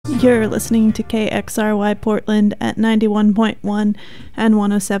You're listening to KXRY Portland at 91.1 and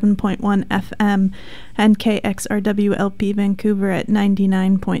 107.1 FM, and KXRWLP Vancouver at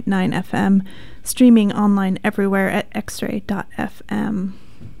 99.9 FM, streaming online everywhere at xray.fm.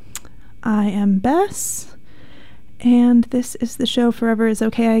 I am Bess, and this is the show Forever Is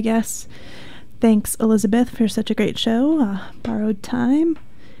Okay, I Guess. Thanks, Elizabeth, for such a great show, Borrowed Time.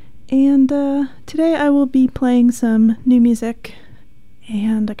 And today I will be playing some new music.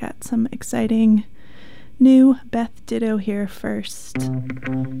 And I got some exciting new Beth Ditto here first. High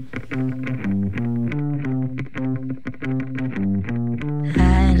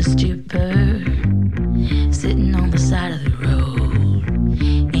in a stupor, sitting on the side of the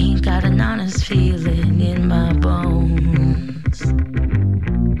road. Ain't got an honest feeling in my bones.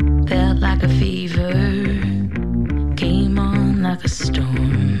 Felt like a fever, came on like a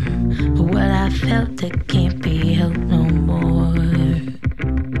storm. But what I felt, it can't be helped no more.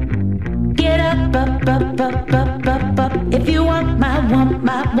 Get up, up, up, up, up, up, up. If you want my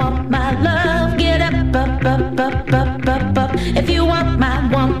love. Get up, up, up, up, up, up, up. If you want my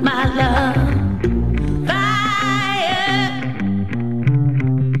love. Fire,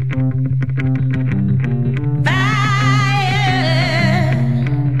 fire.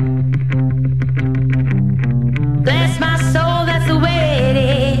 Bless my soul, that's the way it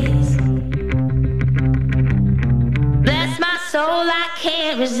is. Bless my soul, I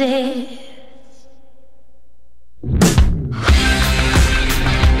can't resist.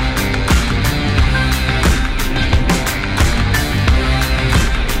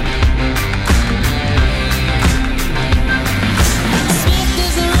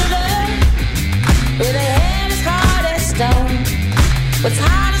 What's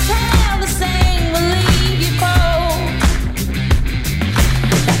hard as hell, the same will leave you cold.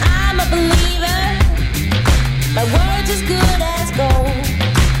 Now I'm a believer, my word's as good as gold.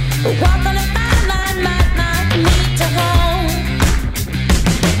 But walk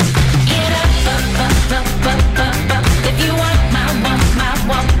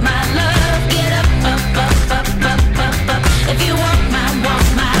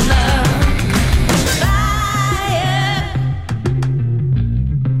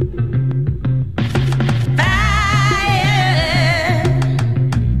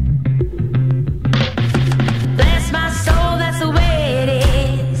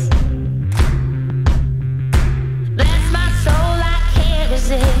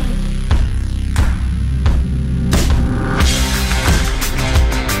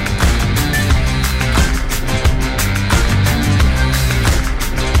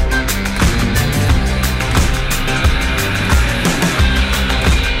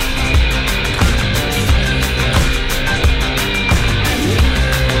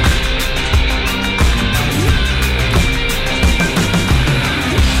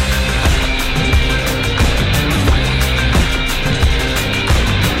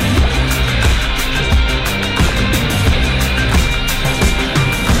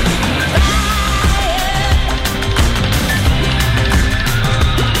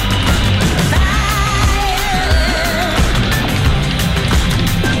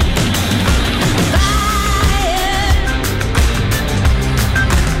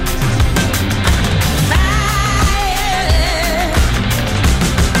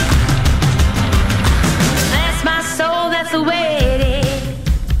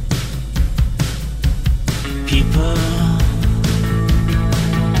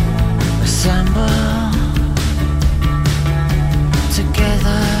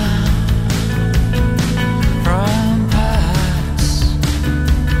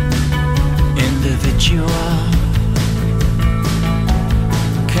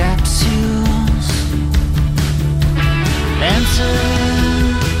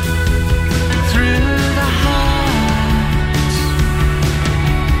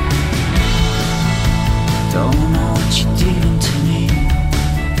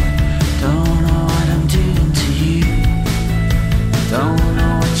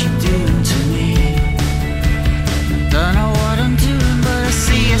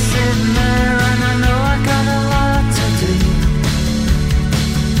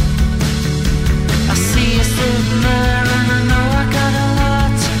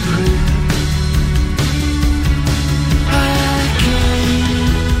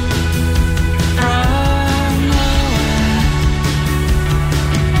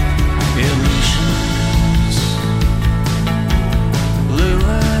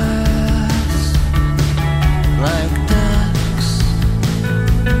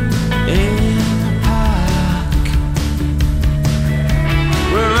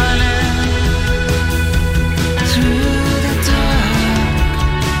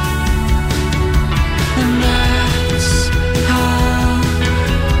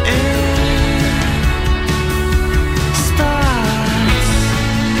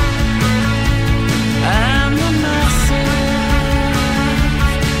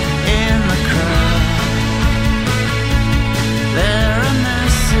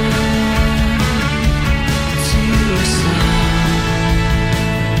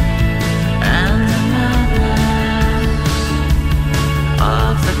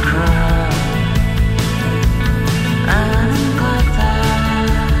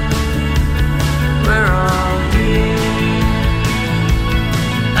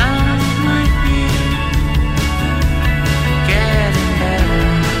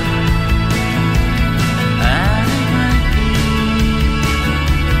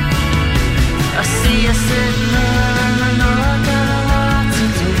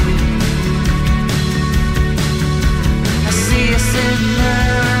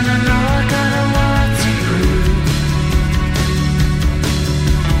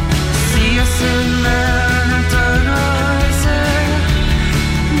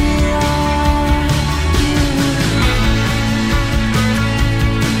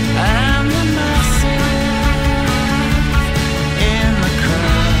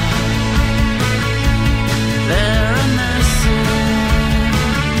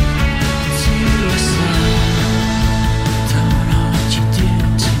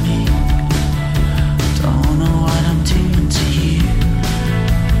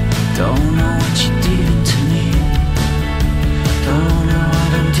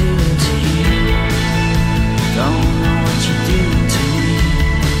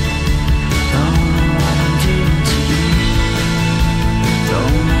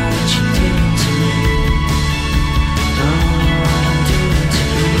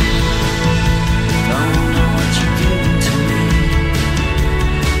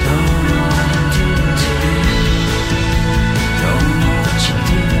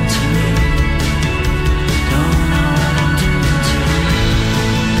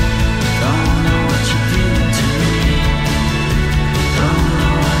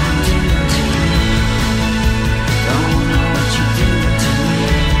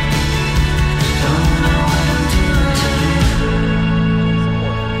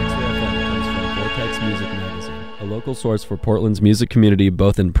source for Portland's music community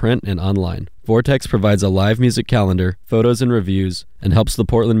both in print and online. Vortex provides a live music calendar, photos and reviews, and helps the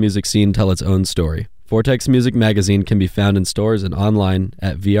Portland music scene tell its own story. Vortex Music Magazine can be found in stores and online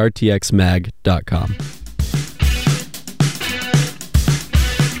at vrtxmag.com.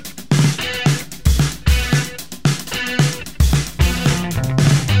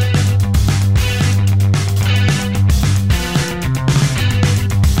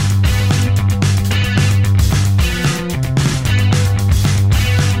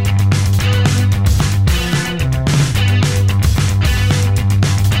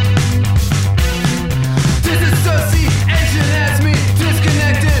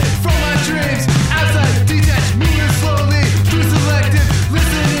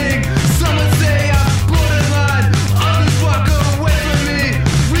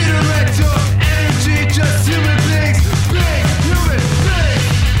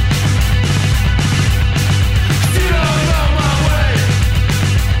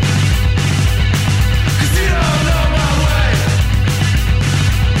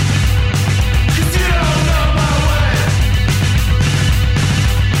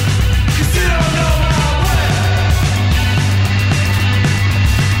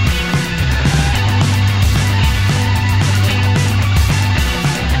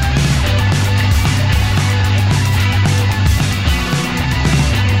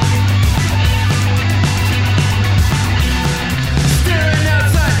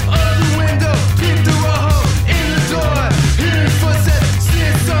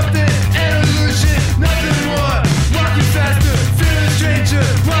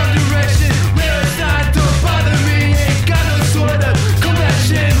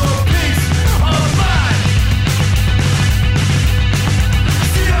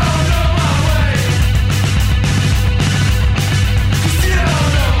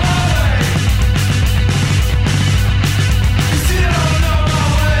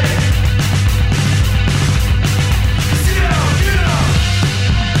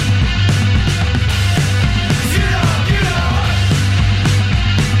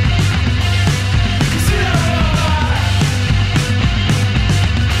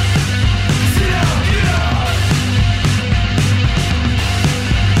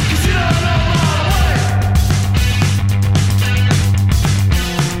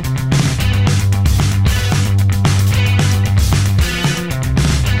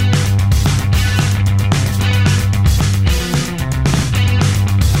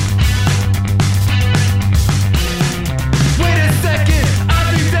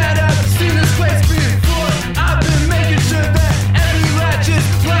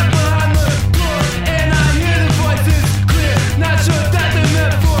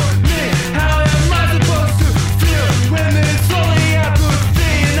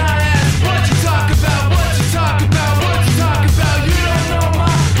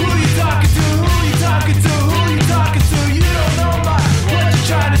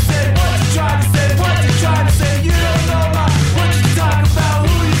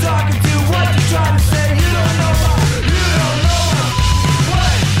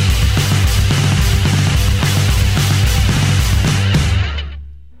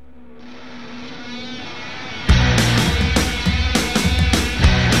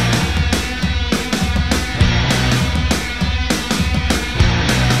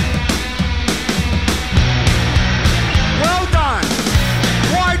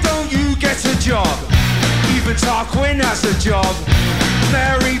 Tarquin has a job.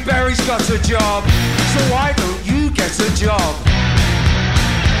 Mary Berry's got a job. So why don't you get a job?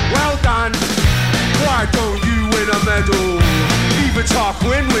 Well done. Why don't you win a medal? Even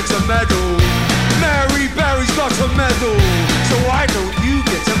Tarquin wins a medal. Mary Berry's got a medal. So why don't you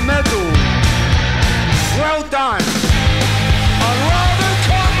get a medal? Well done. I'd rather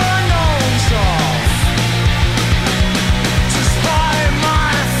cut my nose off to spite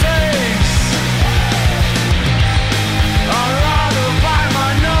my face. I'd rather bite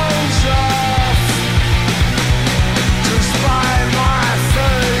my nose off to spite my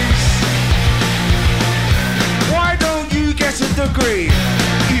face. Why don't you get a degree?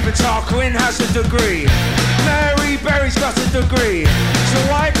 Even Tarquin has a degree. Mary Berry's got a degree. So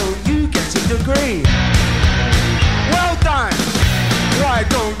why don't you get a degree? Well done. Why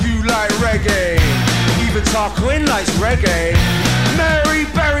don't you like reggae? Even Tarquin likes reggae. Mary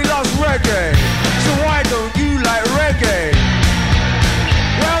Berry loves reggae. So why don't you like reggae?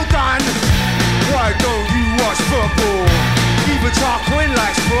 Well done. Why don't you watch football? Even Tarquin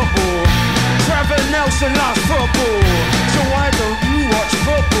likes football. Trevor Nelson loves football. So why don't you watch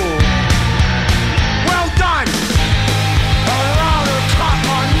football? Well done. I'd rather cut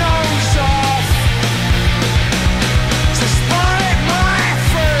my nose off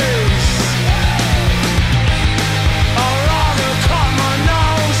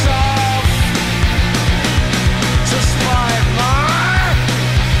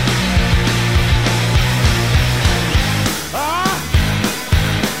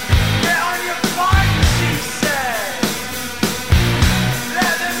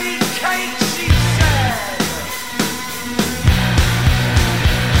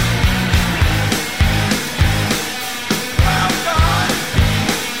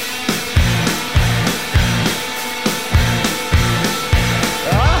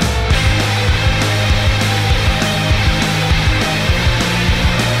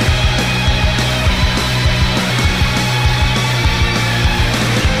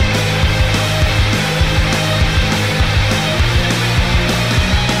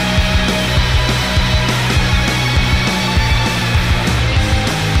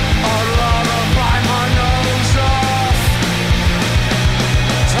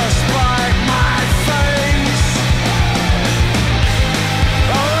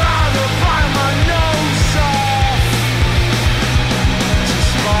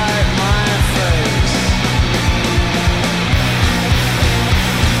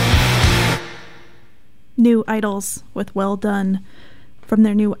New Idols with Well Done from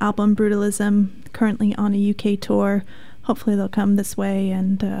their new album Brutalism, currently on a UK tour. Hopefully they'll come this way,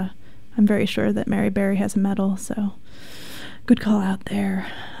 and I'm very sure that Mary Berry has a medal, so good call out there.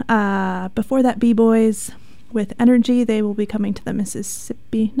 Before that, B-Boys with Energy. They will be coming to the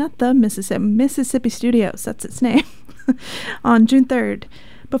Mississippi Studios, that's its name, on June 3rd.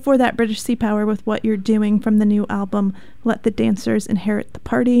 Before that, British Sea Power with What You're Doing from the new album Let the Dancers Inherit the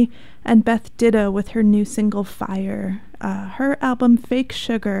Party, and Beth Ditto with her new single Fire. Her album Fake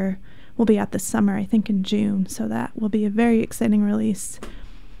Sugar will be out this summer, I think in June, so that will be a very exciting release.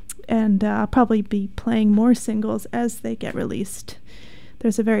 And I'll probably be playing more singles as they get released.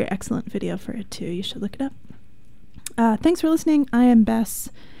 There's a very excellent video for it too. You should look it up. Thanks for listening. I am Bess,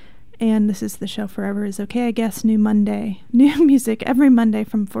 and this is the show Forever Is Okay, I guess. New Monday. New music every Monday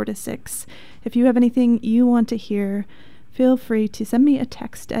from 4 to 6. If you have anything you want to hear, feel free to send me a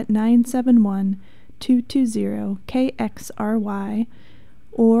text at 971-220-KXRY,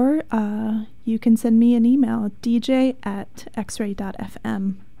 or you can send me an email at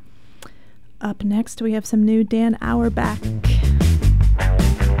dj@xray.fm. Up next, we have some new Dan Auerbach.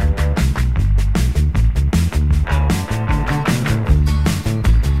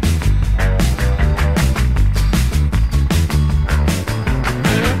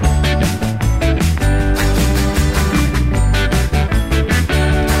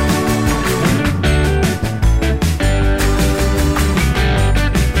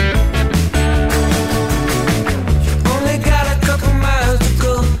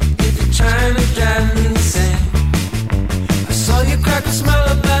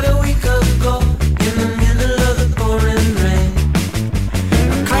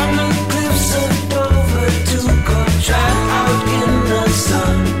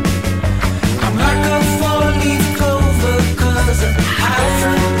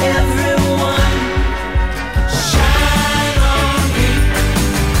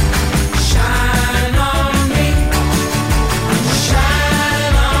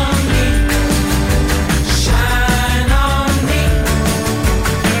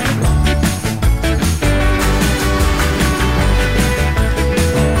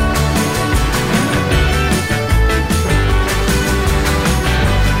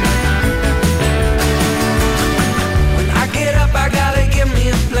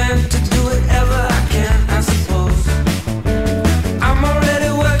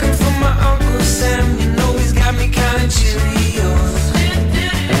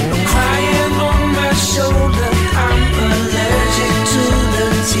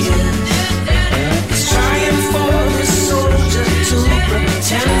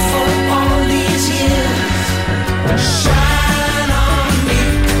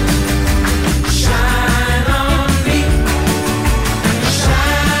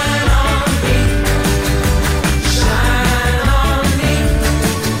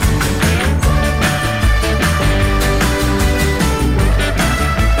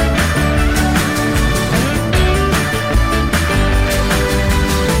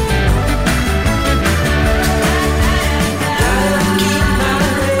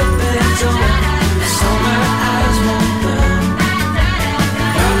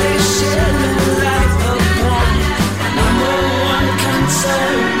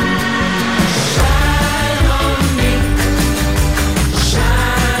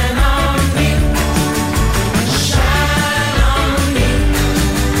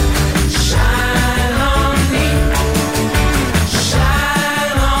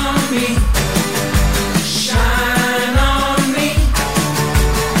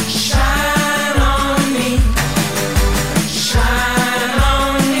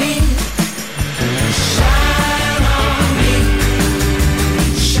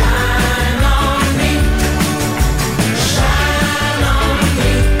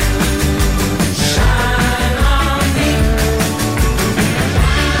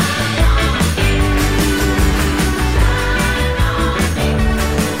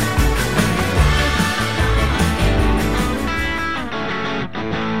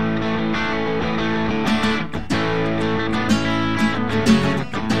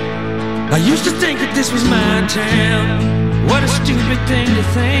 I used to think that this was my town. What a stupid thing to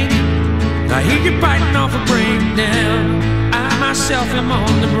think. I hear you biting off a breakdown. I myself am on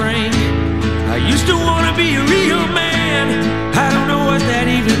the brink. I used to want to be a real man. I don't know what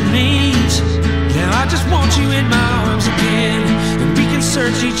that even means. Now I just want you in my arms again, and we can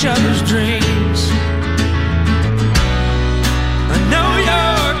search each other's dreams. I know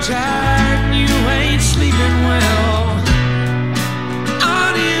you're tired and you ain't sleeping well,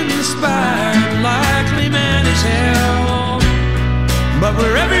 uninspired, likely man as hell. But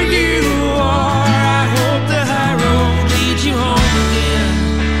wherever you are, I hope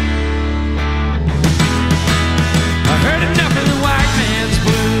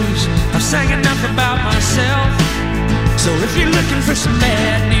sang enough about myself. So if you're looking for some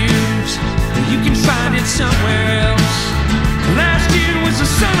bad news, you can find it somewhere else. Last year was the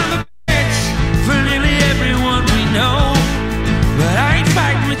son of a bitch for nearly everyone we know. But I ain't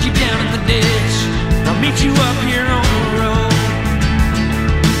fighting with you down in the ditch. I'll meet you up here on the road.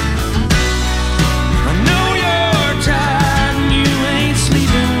 I know you're tired and you ain't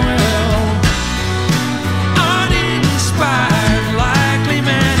sleeping well. Uninspired, likely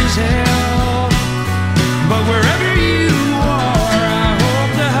mad as hell. But wherever you are, I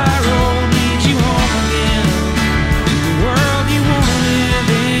hope the high road leads you home again to the world you want to live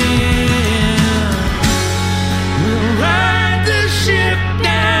in. We'll ride the ship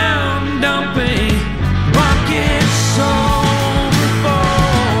down, dumping buckets overboard.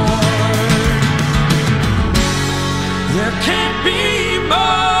 There can't be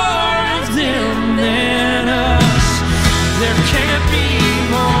more of them than us. There can't be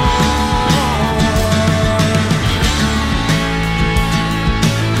more.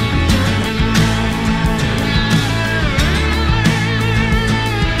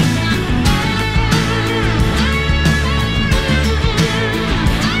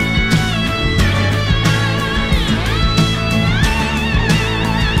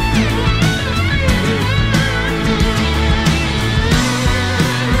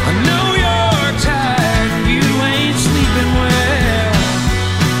 I know you're tired, you ain't sleeping well.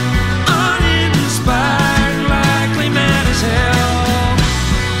 Uninspired, likely mad as hell.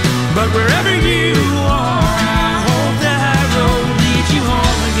 But wherever you are, I hope the high road leads you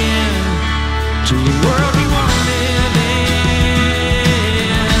home again to the world you want to live in.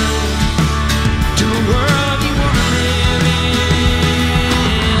 To the world you want to live in.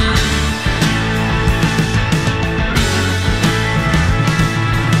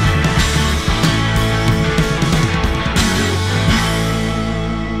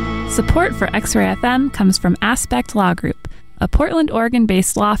 Support for X-Ray FM comes from Aspect Law Group, a Portland,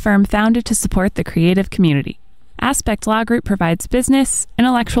 Oregon-based law firm founded to support the creative community. Aspect Law Group provides business,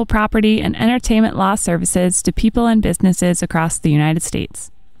 intellectual property, and entertainment law services to people and businesses across the United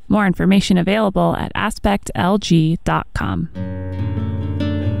States. More information available at aspectlg.com.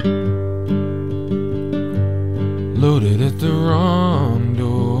 Loaded at the wrong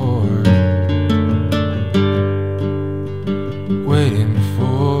door, waiting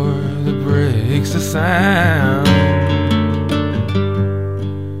for the brakes to sound.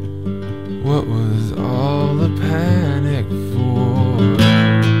 What was all the panic for?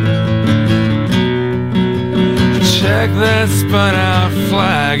 Check that spun out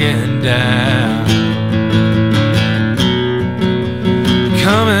flagging down,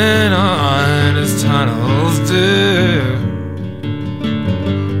 coming on as tunnels do.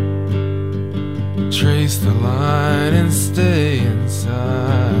 Trace the line and stay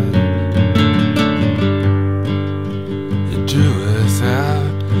inside. It drew us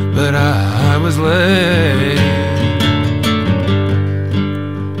out, but I was late.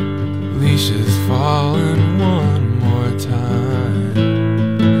 Leashes falling one more time.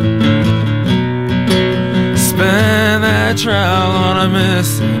 Spend that trowel on a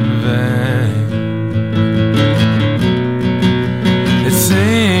missing vein. It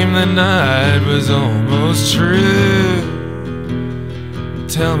seemed the night was almost true.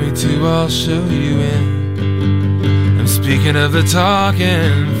 Tell me to, I'll show you in. I'm speaking of the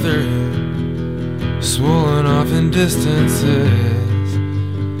talking through, swollen off in distances.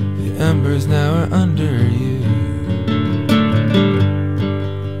 The embers now are under you,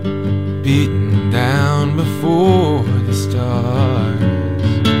 beaten down before the stars.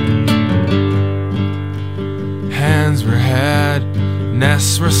 Hands were had,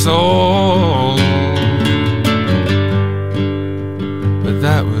 nests were sold, but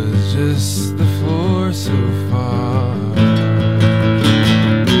that was just the floor so far.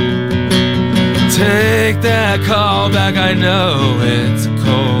 Take that call back, I know it's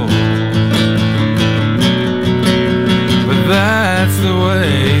cold, but that's the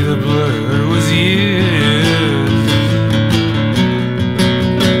way the blur was used.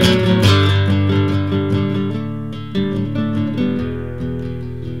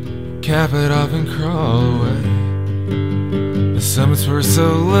 Cap it off and crawl away. The summits were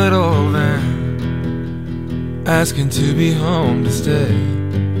so little then, asking to be home to stay,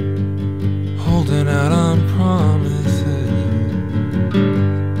 holding out on promises,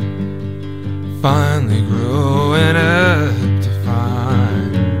 finally growing up to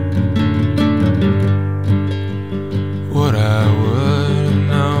find what I would have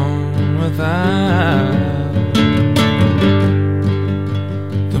known without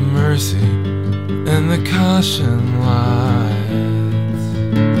the mercy and the caution lights.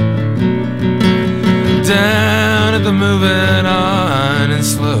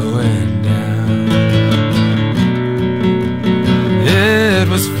 slowing down. It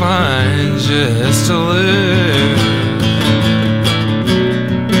was fine just to live.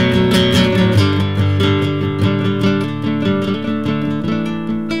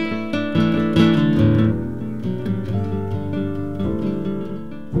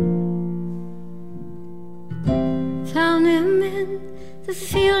 Found him in the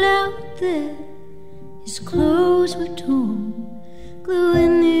field out there. His clothes were torn, glue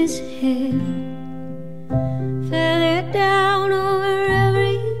in his hair. Fell it down over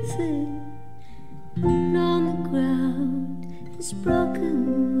everything, and on the ground his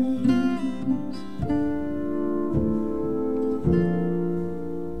broken wings.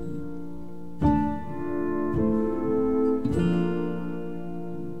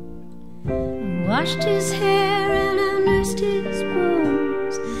 I washed his hair and I nursed his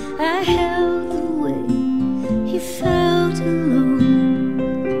bones. I held the way he felt alone,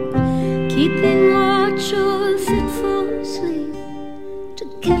 keeping watch over fitful sleep to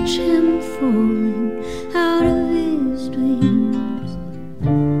catch him falling out of his dreams.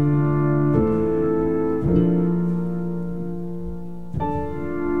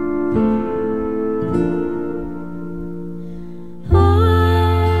 Oh,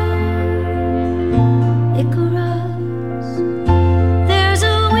 Icarus, there's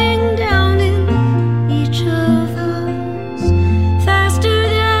a wing down in each of us, faster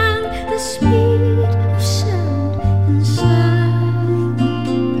than the speed of sound inside.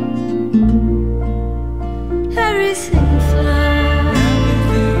 Everything flies,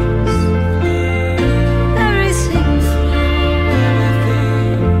 everything flies,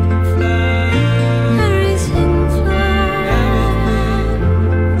 everything flies.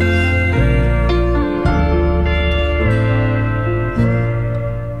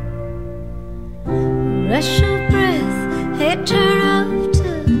 Rush of breath, a turn of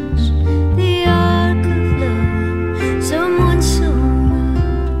touch, the arc of love, someone so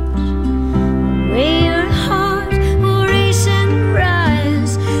much. Way your heart will race and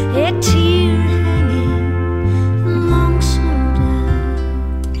rise, a tear hanging long so dark.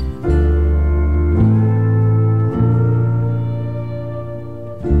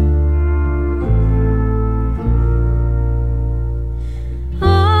 Oh,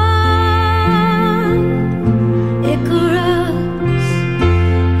 Icarus,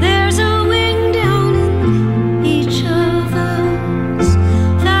 there's a wing down in each of us,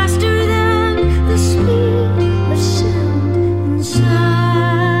 faster than the speed of sound inside.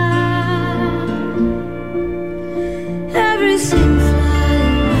 Everything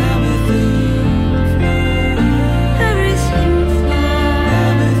flies, everything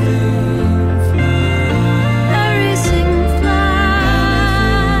flies, everything flies.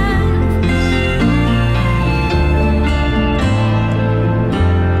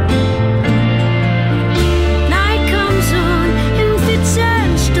 Night comes on in fits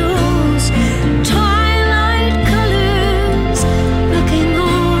and starts, twilight colors looking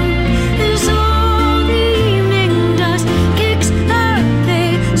on as all the evening dust kicks up a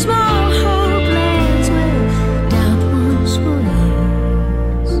small hope lands where doubt once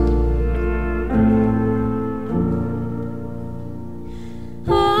was.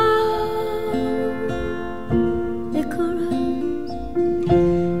 Oh, Icarus,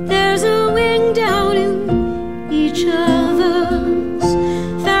 there's a wing down in each of us,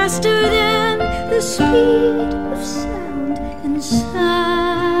 faster than the speed of sound inside.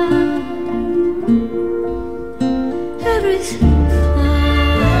 Everything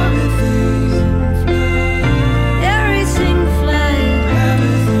flies, everything flies,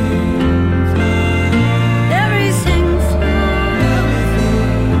 everything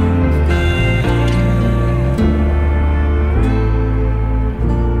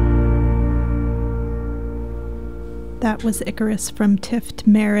That was Icarus from Tift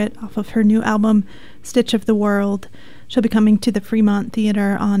Merritt off of her new album, Stitch of the World. She'll be coming to the Fremont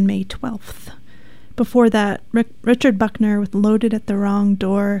Theater on May 12th. Before that, Richard Buckner with Loaded at the Wrong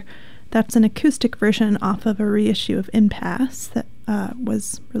Door. That's an acoustic version off of a reissue of Impasse that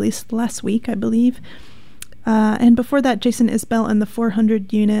was released last week, I believe. And before that, Jason Isbell and the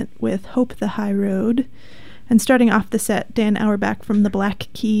 400 Unit with Hope the High Road. And starting off the set, Dan Auerbach from the Black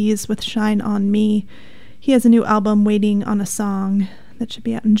Keys with Shine on Me. He has a new album, Waiting on a Song, that should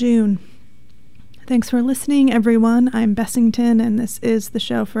be out in June. Thanks for listening, everyone. I'm Bessington, and this is the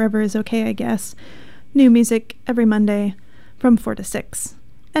show Forever is Okay, I Guess. New music every Monday from 4 to 6.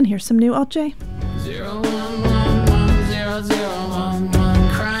 And here's some new Alt J. 0111011,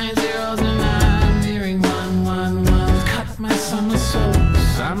 crying zeros and I'm hearing 111. Cut my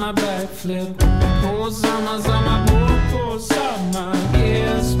somersaults on my backflip, poor summers on my poor summer.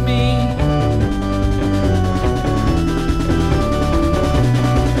 Yes.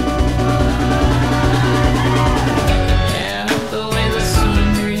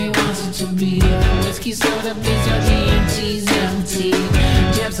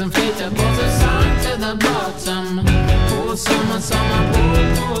 inflatables are sunk to the bottom. Poor summer, summer,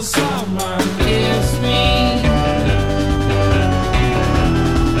 poor summer, kiss me.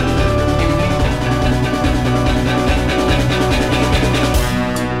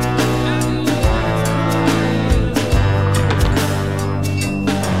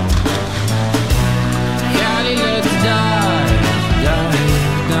 Cali, let's die down.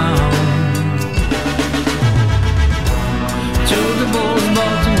 To the Bulls,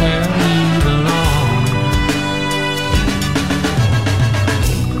 bottom where we belong.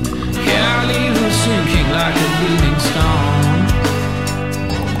 Cali was sinking like a bleeding stone.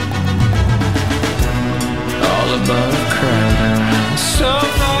 All above, crowd around, so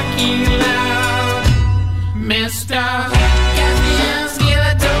fucking loud. Mr. Kaczynski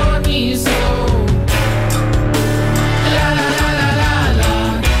adore me so. La la la la la la,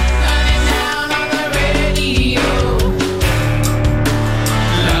 turning down on the radio.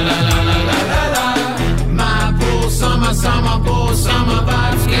 La la la la la la la, my poor summer, summer, poor summer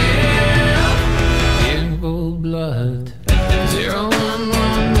vibes, yeah. In cold blood,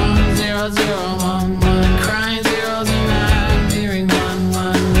 011100111, crying zeros and nines, hearing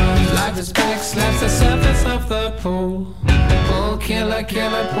 111. Life is back, slaps the surface of the pool. Poor killer,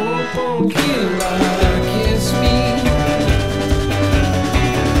 killer, poor killer, kiss me.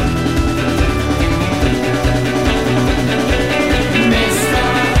 Mr.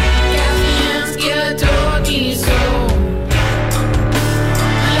 Kaczynski adore me so.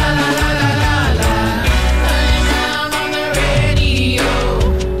 La la la la la la, turning down on the radio.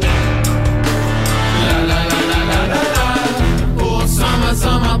 La la la la la la la, poor summer,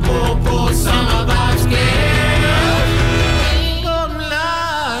 summer, poor summer vibes, yeah. Golden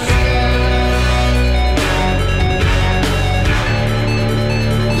light.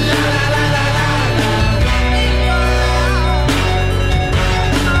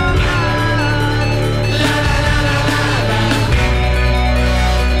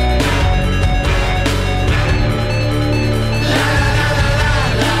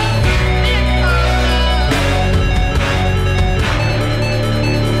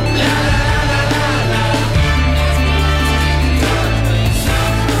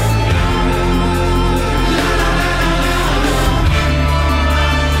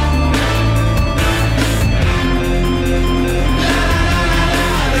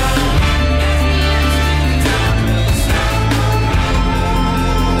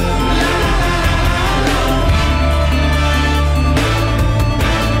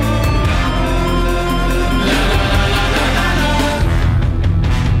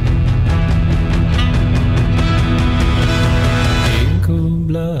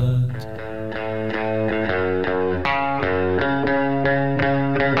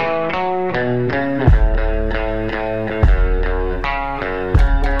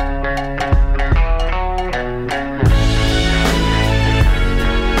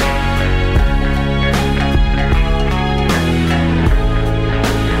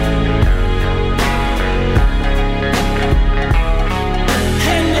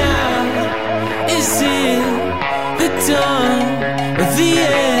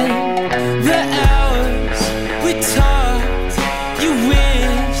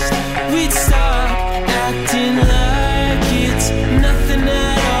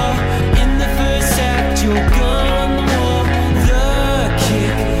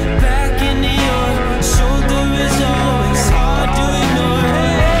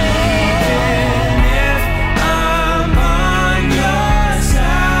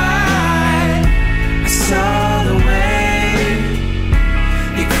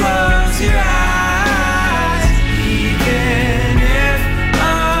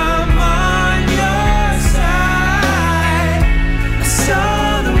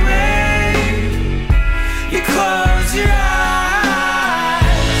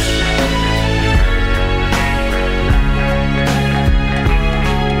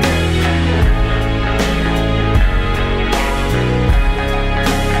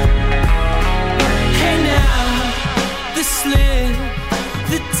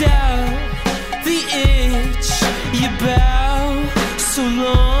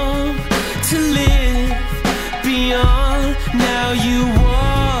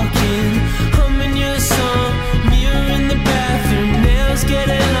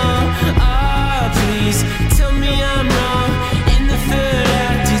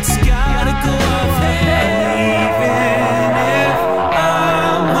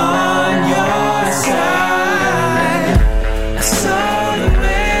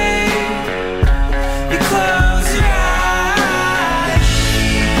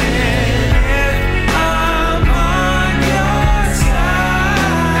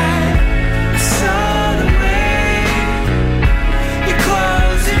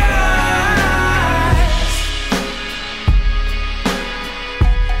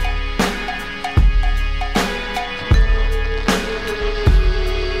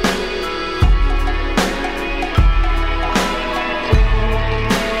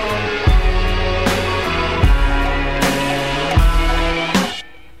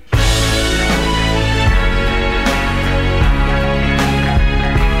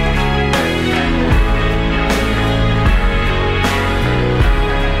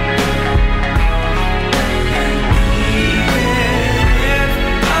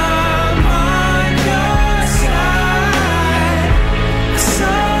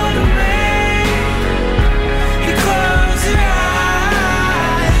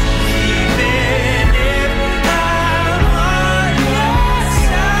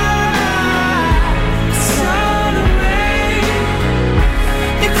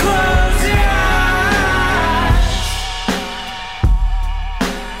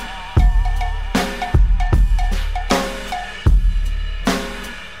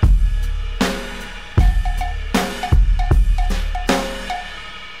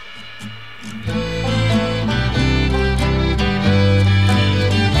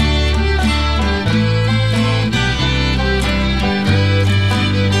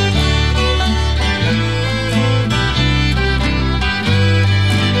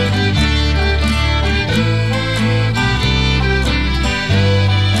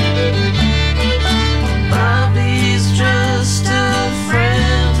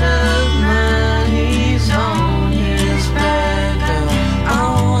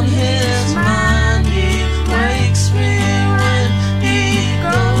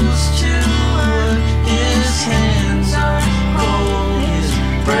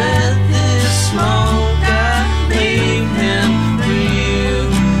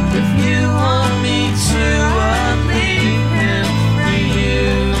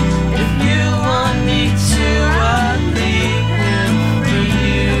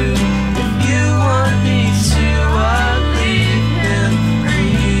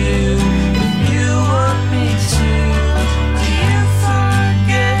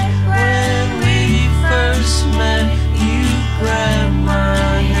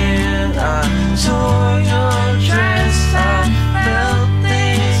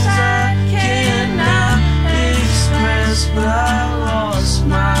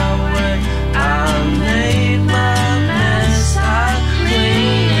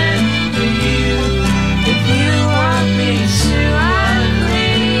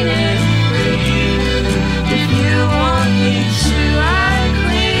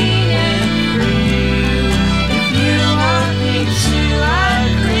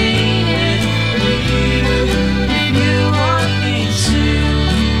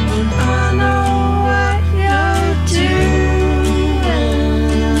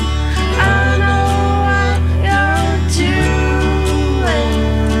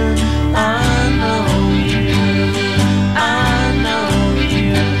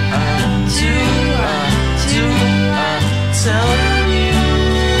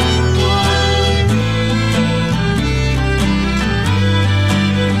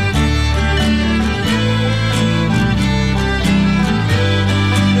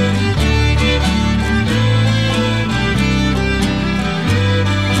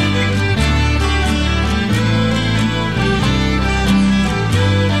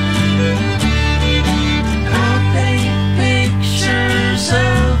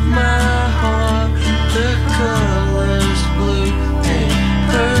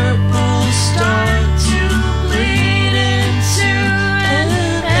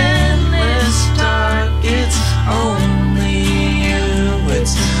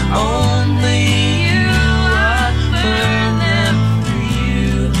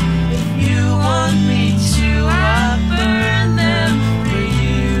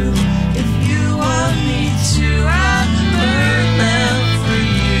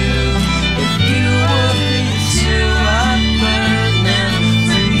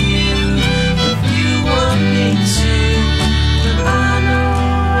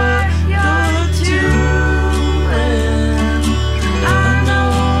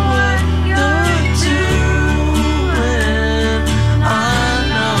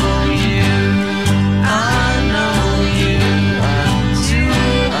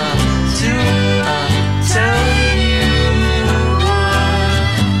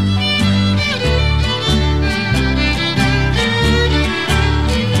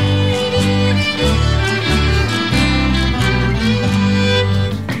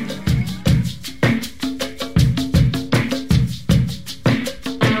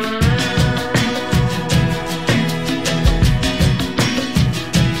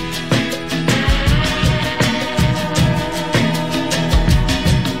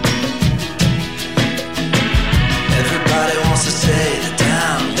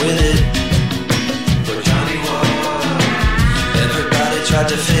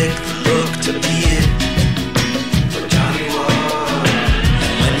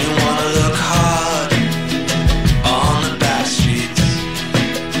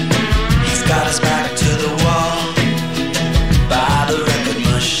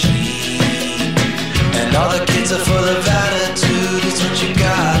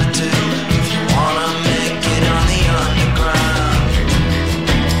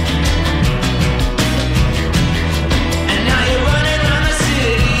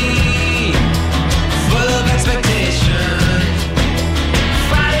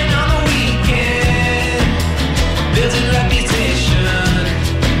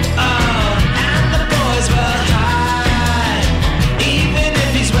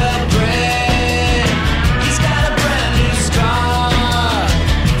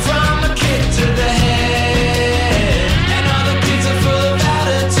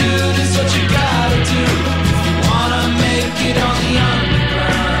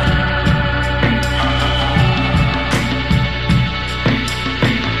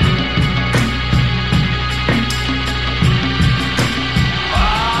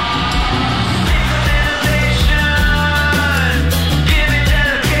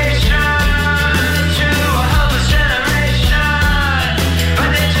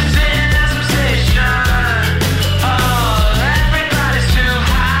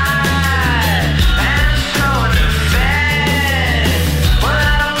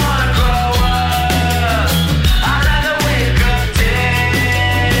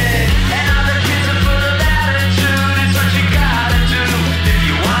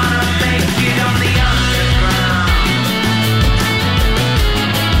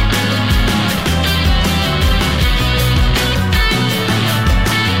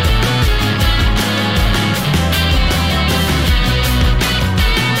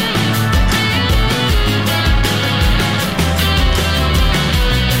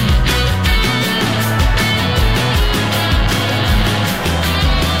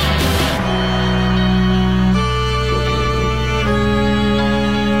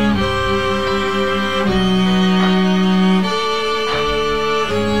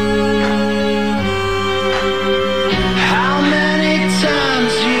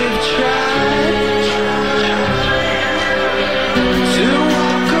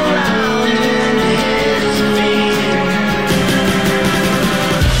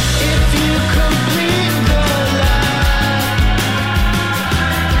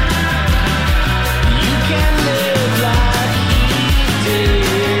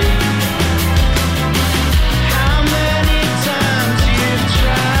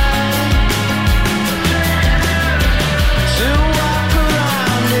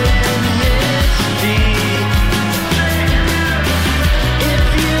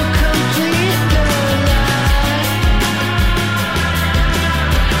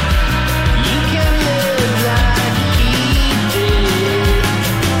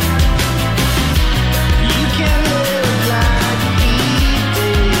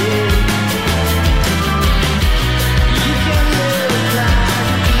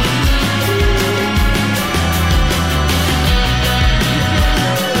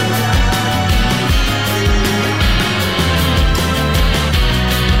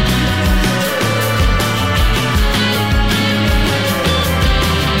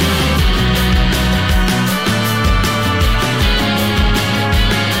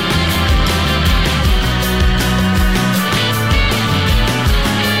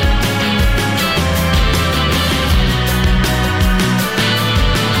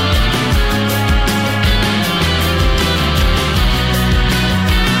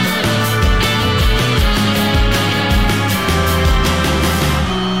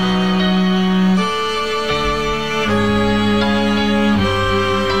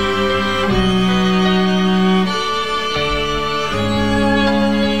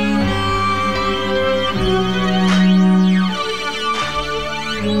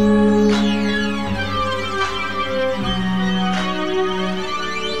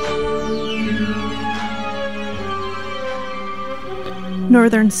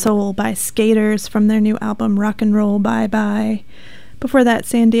 Northern Soul by Skaters from their new album Rock and Roll Bye Bye. Before that,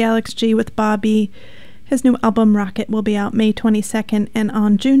 Sandy Alex G with Bobby. His new album Rocket will be out May 22nd, and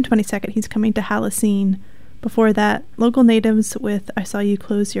on June 22nd he's coming to Halicene. Before that, Local Natives with I Saw You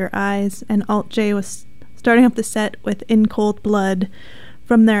Close Your Eyes, and Alt J was starting up the set with In Cold Blood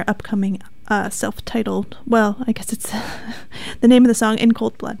from their upcoming self-titled, well, I guess it's the name of the song, In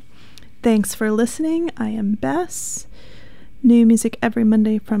Cold Blood. Thanks for listening. I am Bess. New music every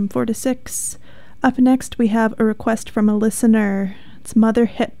Monday from 4 to 6. Up next, we have a request from a listener. It's Mother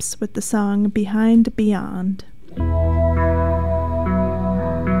Hips with the song Behind Beyond.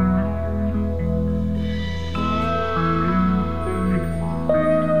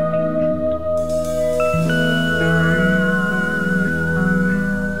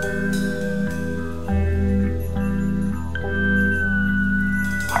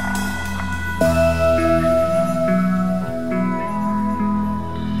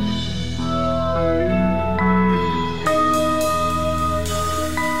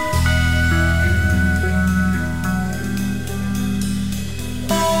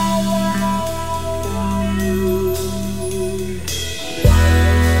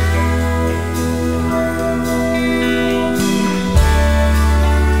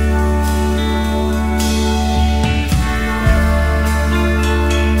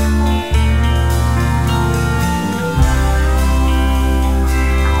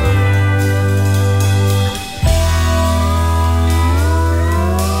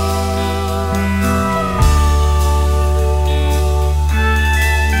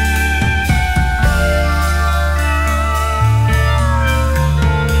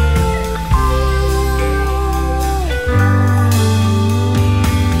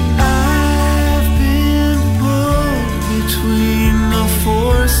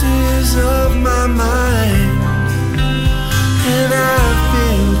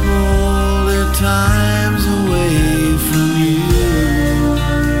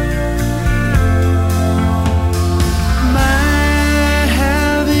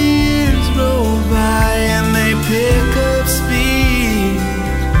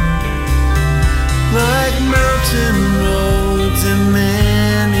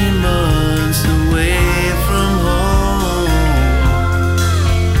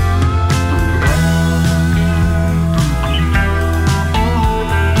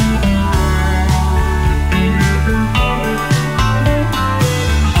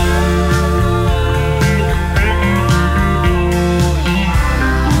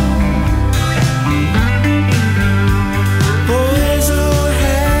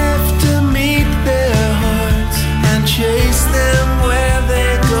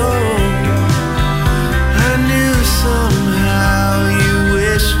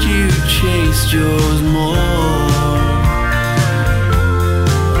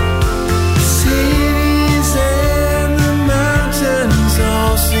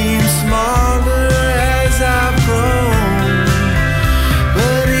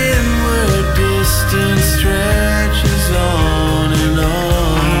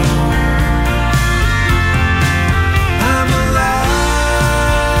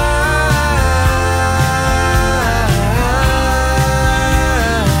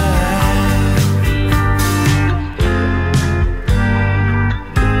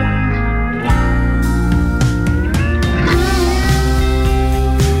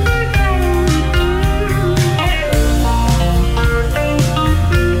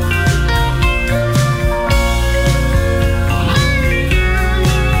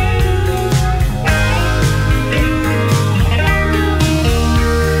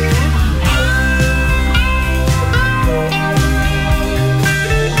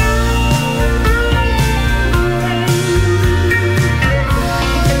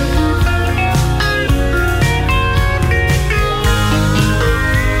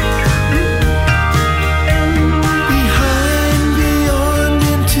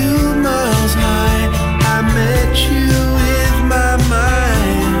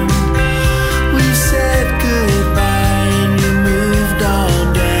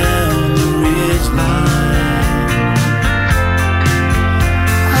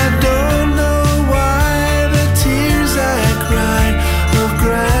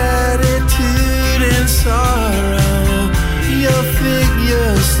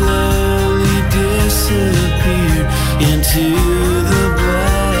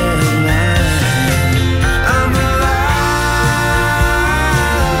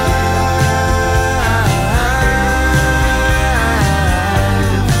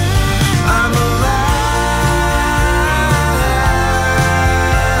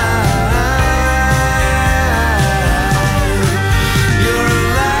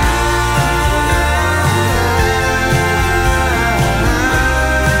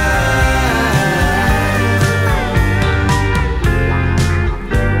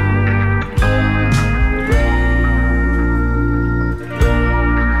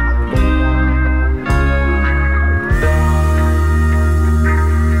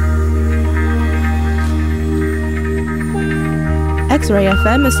 X-Ray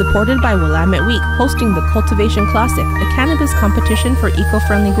FM is supported by Willamette Week, hosting the Cultivation Classic, a cannabis competition for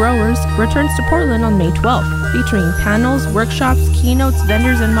eco-friendly growers, returns to Portland on May 12th, featuring panels, workshops, keynotes,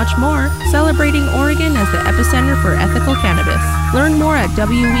 vendors, and much more, celebrating Oregon as the epicenter for ethical cannabis. Learn more at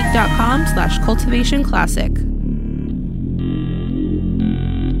wweek.com/cultivationclassic.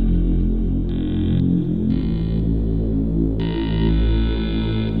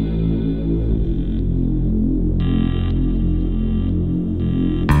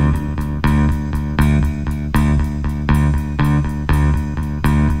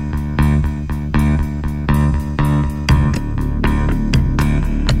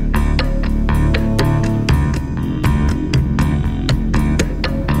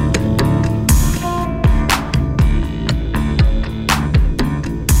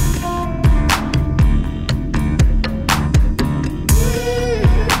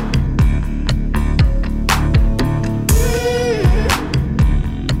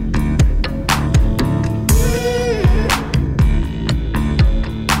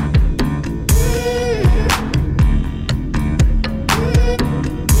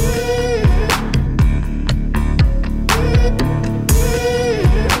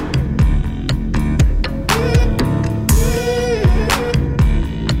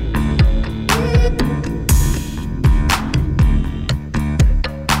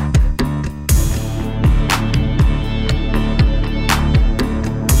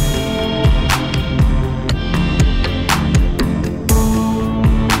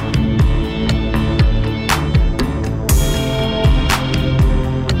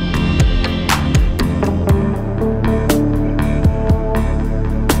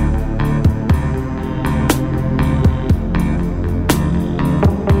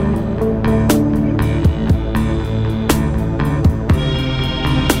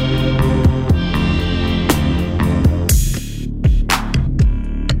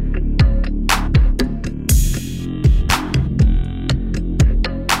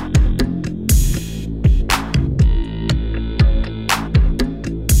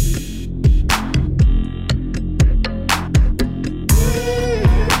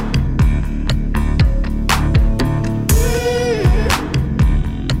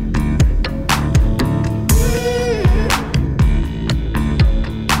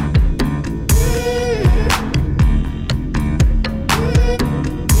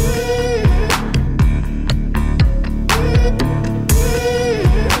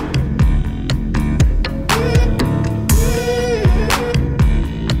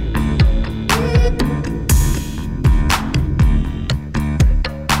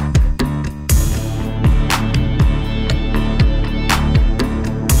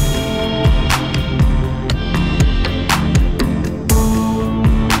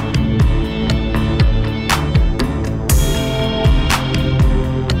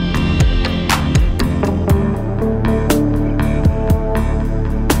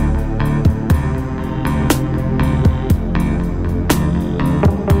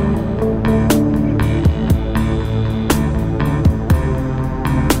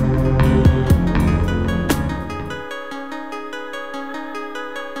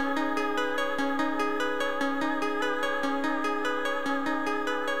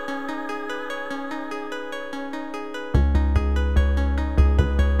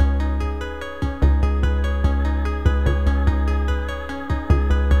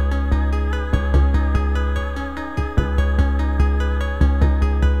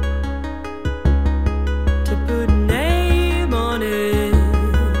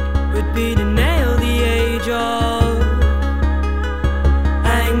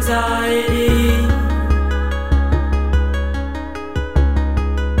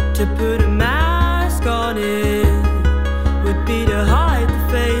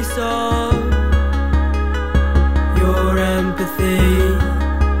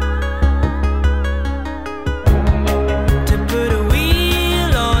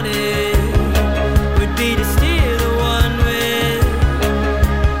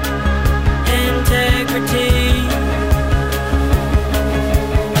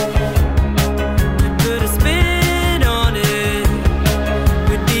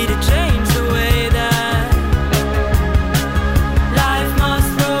 Life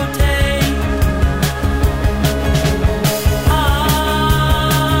must rotate.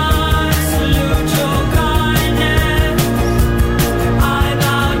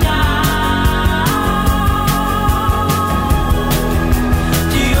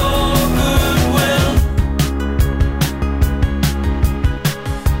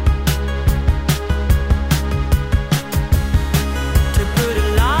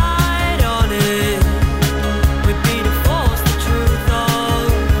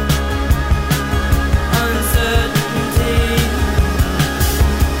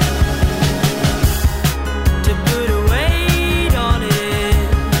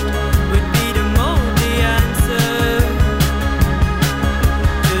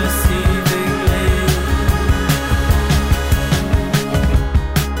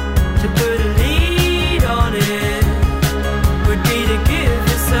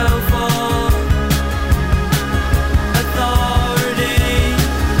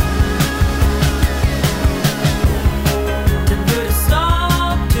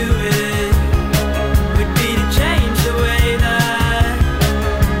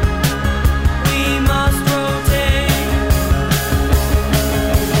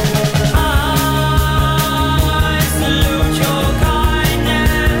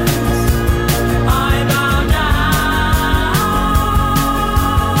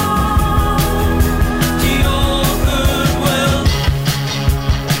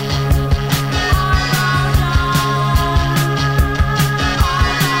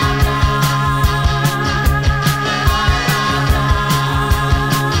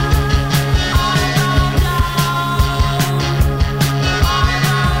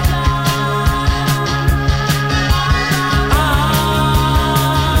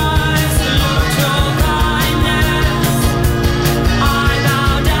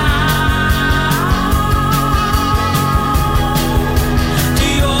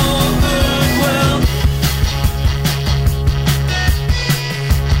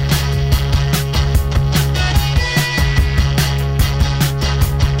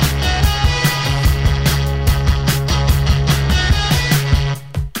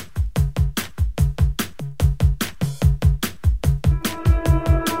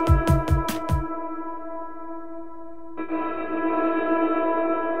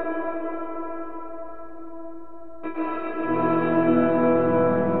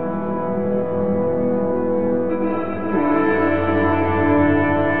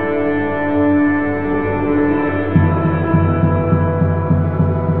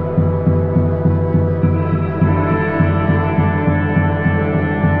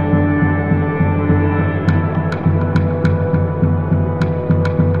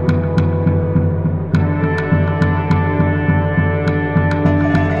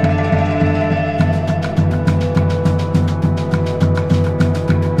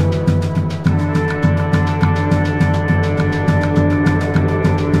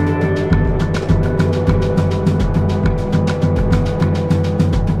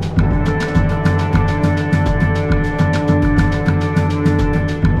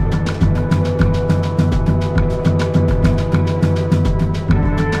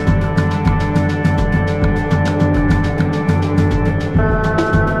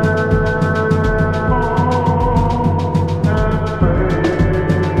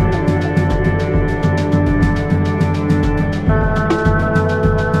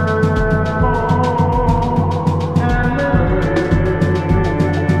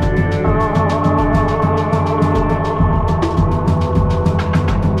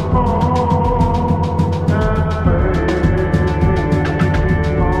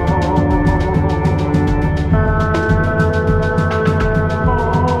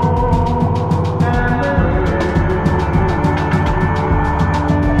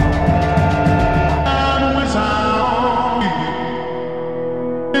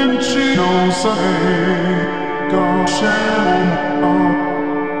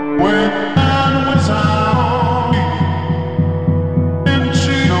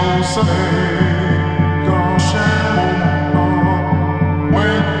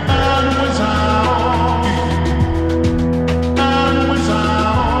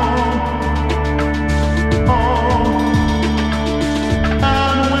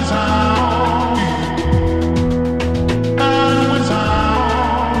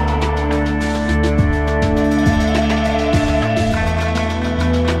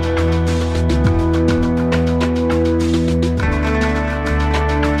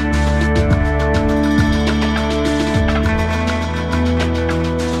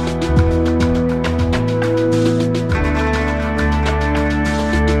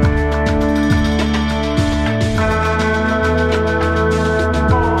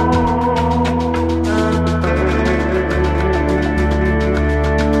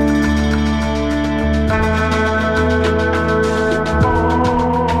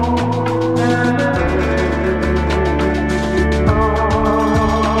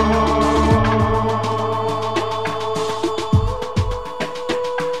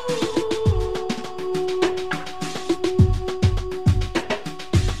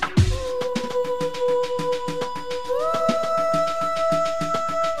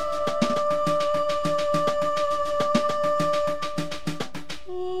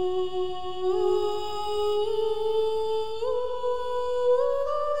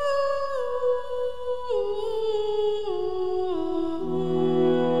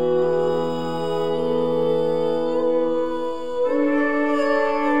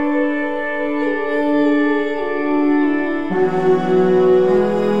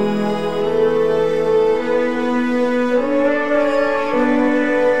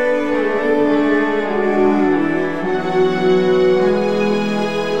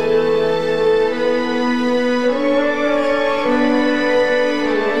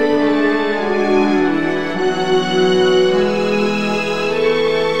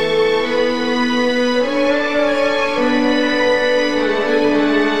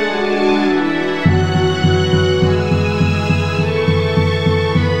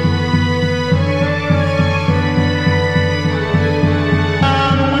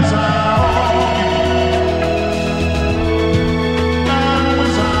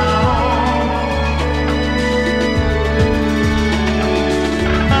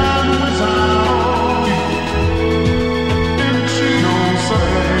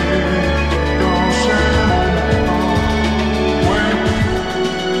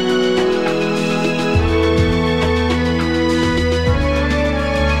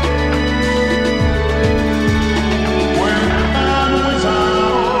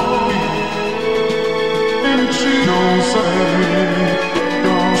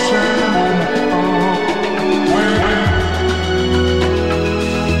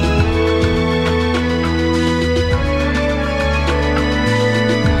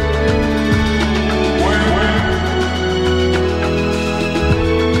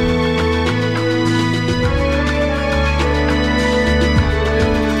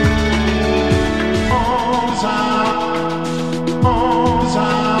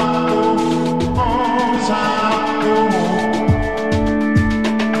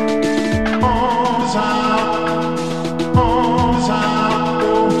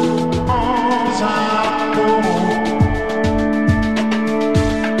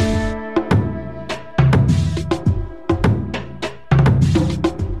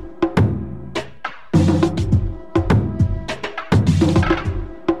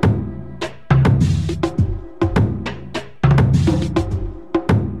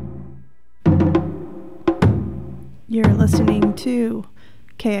 listening to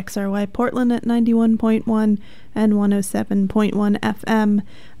KXRY Portland at 91.1 and 107.1 FM,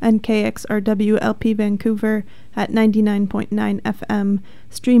 and KXRWLP Vancouver at 99.9 FM,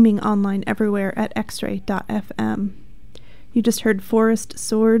 streaming online everywhere at xray.fm. You just heard Forest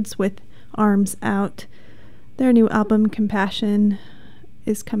Swords with Arms Out. Their new album, Compassion,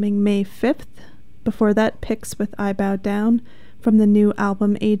 is coming May 5th. Before that, Pix with I Bow Down from the new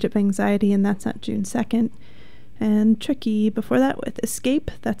album Age of Anxiety, and that's out June 2nd. And Tricky before that with Escape,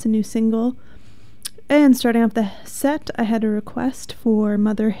 that's a new single. And starting off the set, I had a request for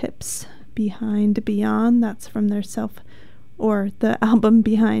Mother Hips Behind Beyond. That's from their the album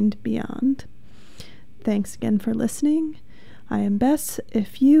Behind Beyond. Thanks again for listening. I am Bess.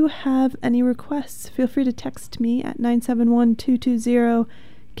 If you have any requests, feel free to text me at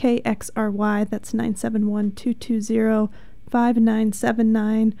 971-220-KXRY. That's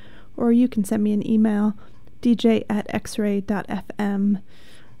 971-220-5979. Or you can send me an email, dj@xray.fm.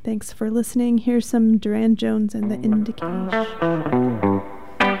 Thanks for listening. Here's some Duran Jones and the Indication.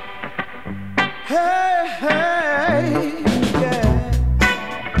 Hey, hey, yeah.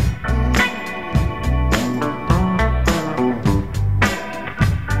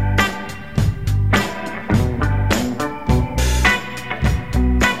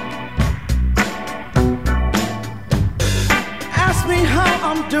 Ask me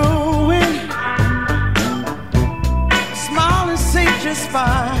how I'm doing. Smile and say just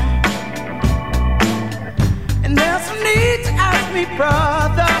fine. And there's no need to ask me,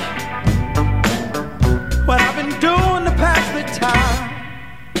 brother, what I've been doing to pass the time.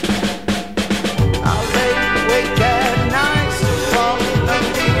 I'll lay awake at night, so falling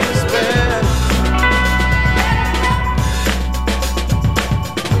under your spell.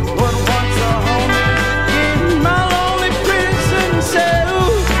 But once a home in my lonely prison cell,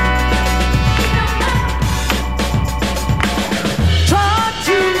 try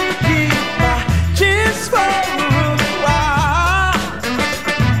to keep my just for a while.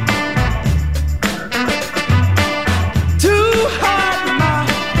 To hide my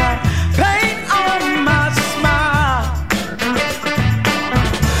pain on my smile.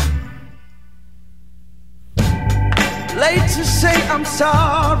 Late to say I'm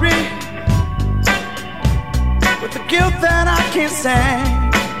sorry, with the guilt that I can't stand.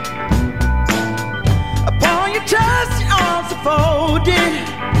 Upon your chest, your arms are folded,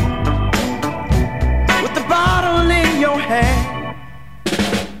 with the bottle in your hand. The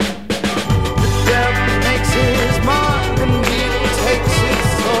devil makes his mark and evil takes his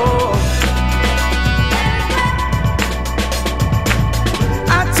soul.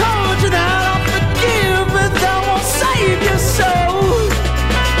 I told you that I'll forgive, but that won't save your soul.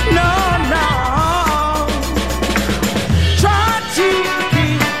 No, no. Try to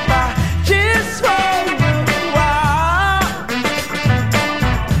keep my just for a while.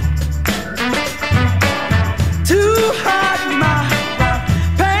 To hide my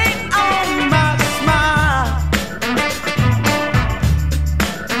pain on my smile.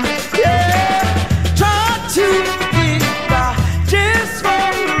 Yeah, try to keep my just for a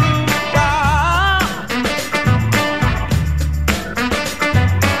while.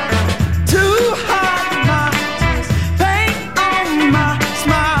 To hide my pain on my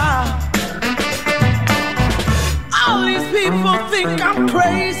smile. All these people think I'm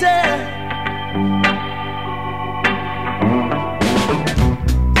crazy.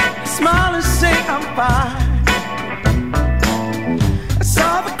 Smile and say I'm fine. I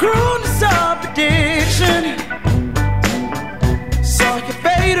saw the cruelness of addiction, saw you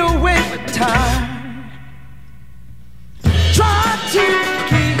fade away with time. Try to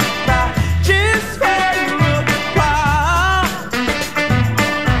keep my just for a while.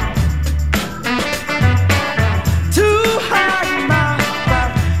 To hide my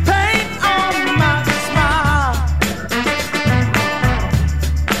pain on my smile.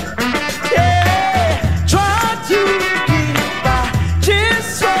 Yeah, try to keep my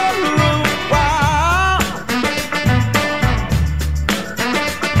just for a while.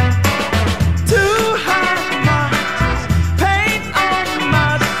 To hide my pain on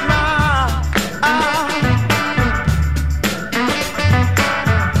my smile.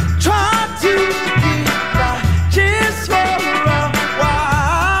 Try to keep my just for a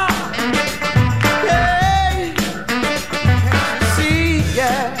while. Yeah, can't you see?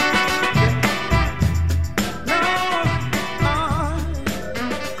 Yeah. No,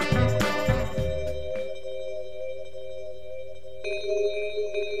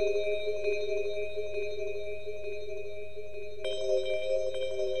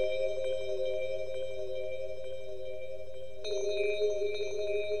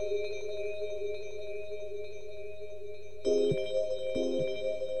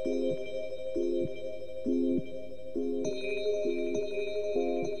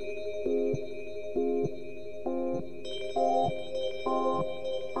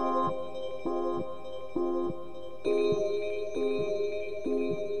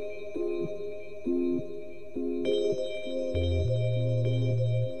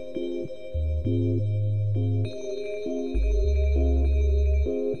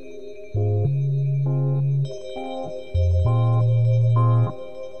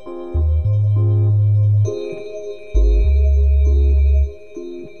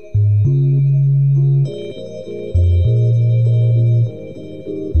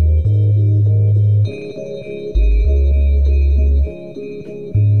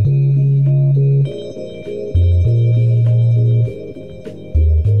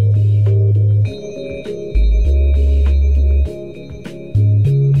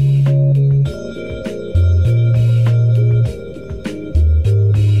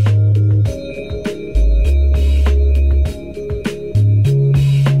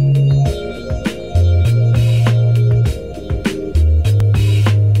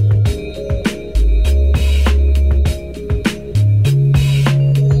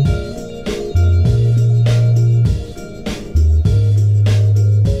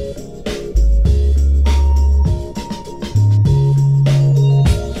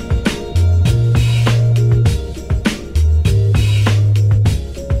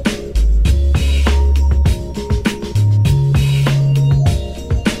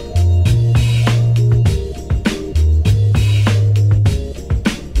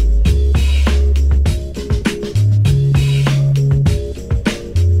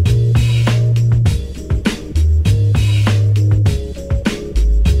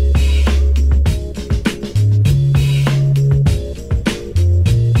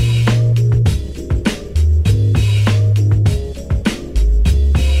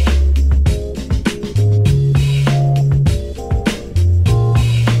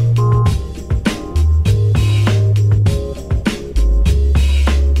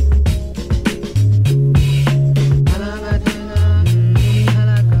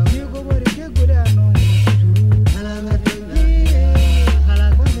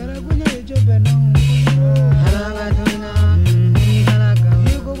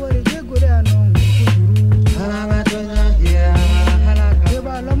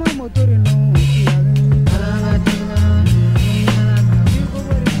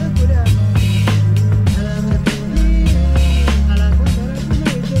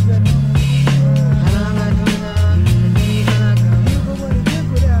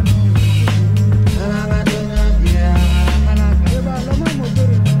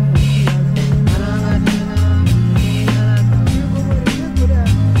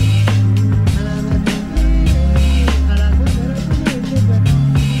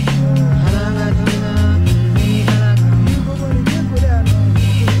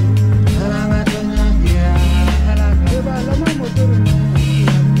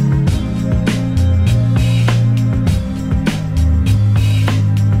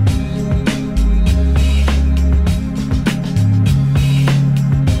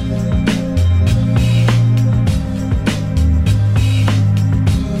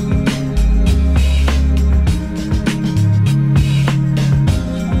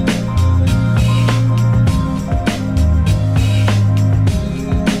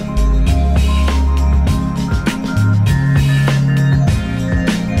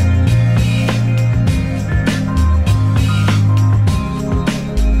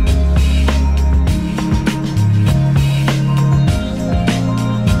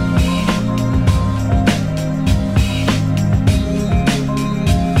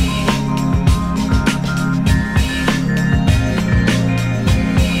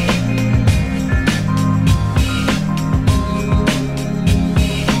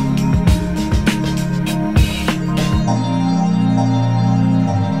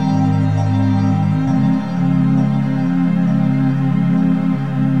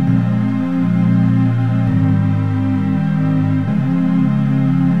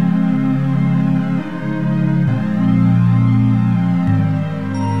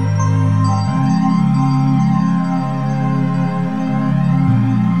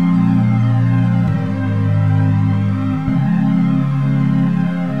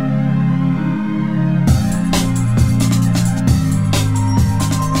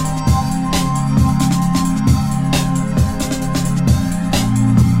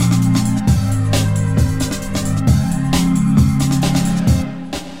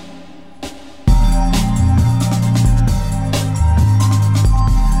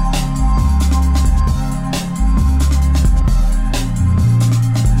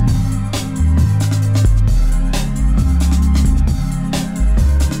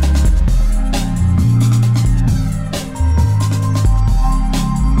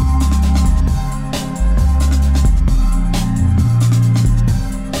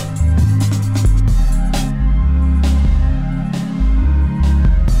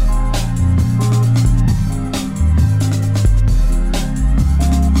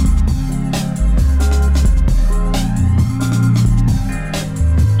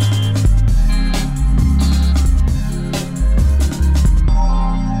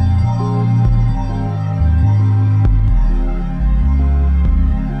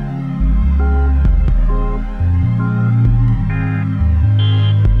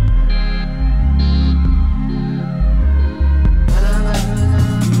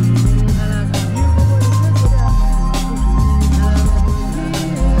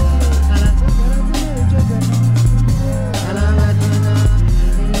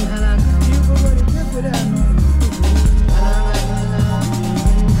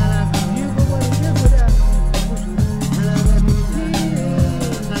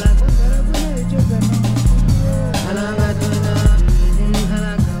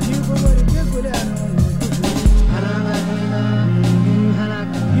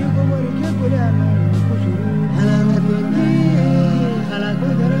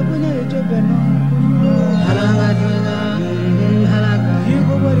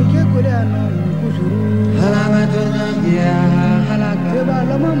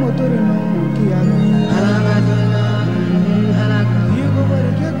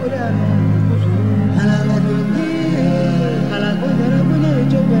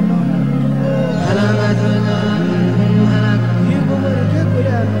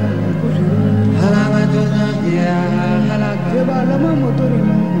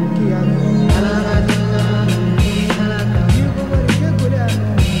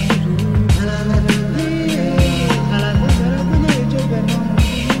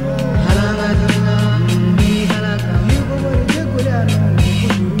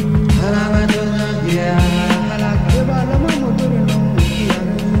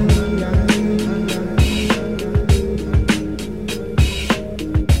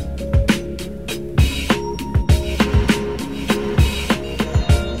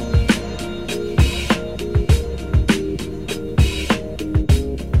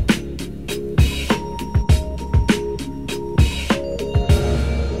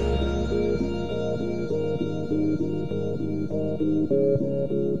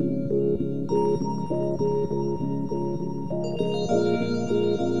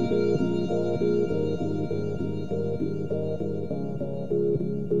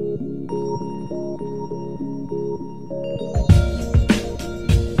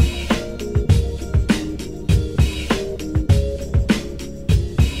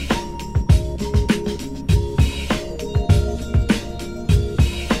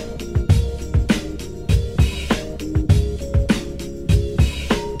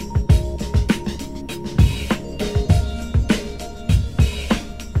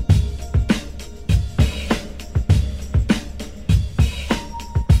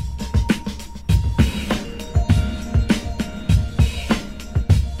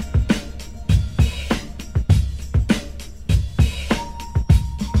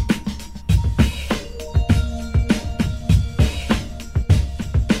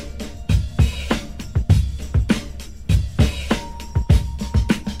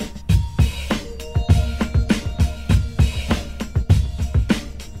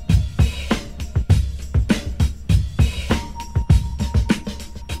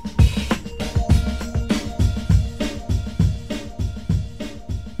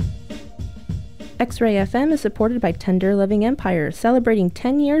 X-Ray FM is supported by Tender Loving Empire, celebrating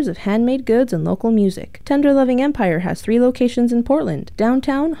 10 years of handmade goods and local music. Tender Loving Empire has 3 locations in Portland,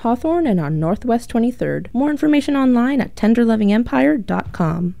 downtown, Hawthorne, and on Northwest 23rd. More information online at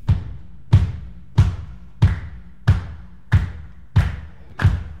tenderlovingempire.com.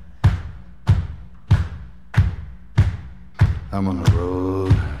 I'm on the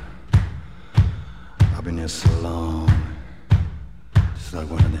road. I've been here so long. Just like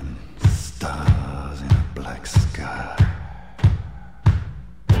one of them stars in a black sky.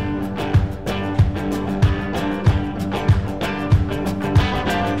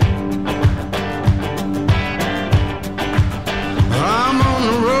 I'm on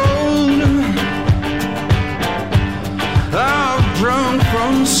the road. I've drunk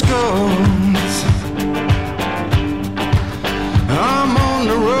from scores. I'm on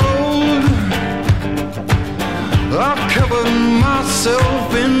the road. I've covered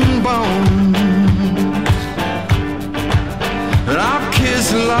myself in bones.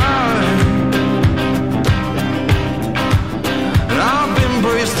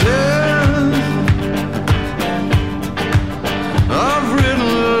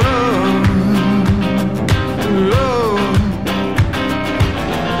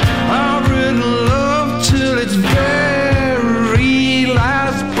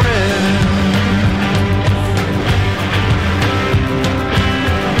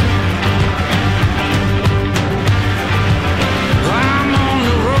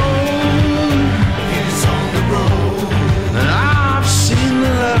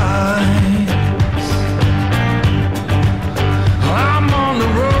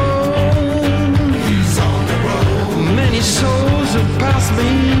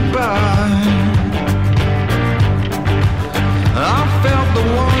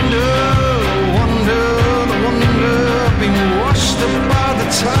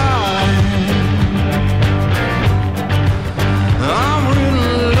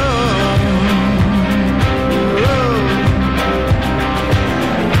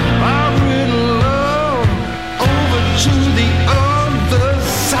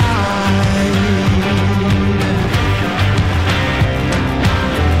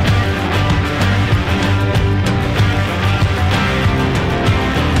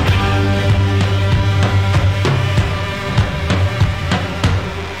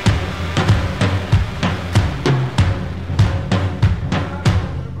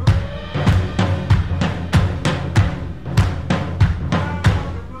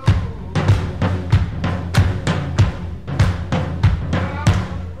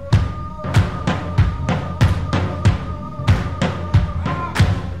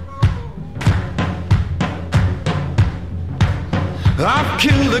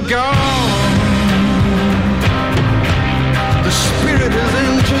 the gone. The spirit is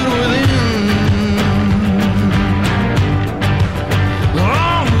entered within.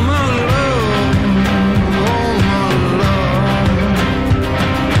 Oh my love,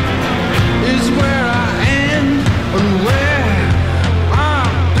 is where I am and where I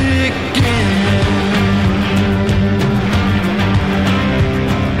begin.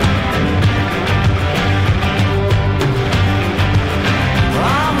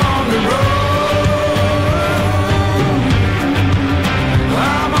 I'm on the road.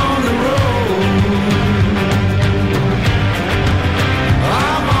 I'm on the road.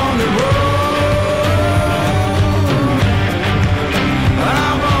 I'm on the road.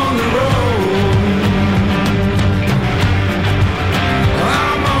 I'm on the road.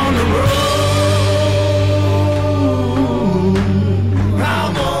 I'm on the road.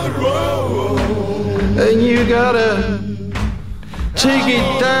 I'm on the road. And you gotta take it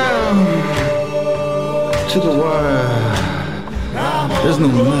down to the wire. There's no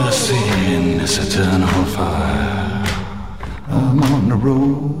mercy in this eternal fire. I'm on the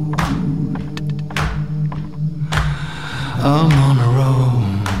road. I'm on the road.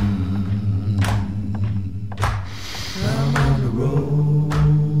 I'm on the road.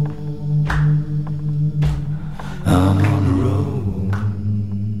 I'm on the road.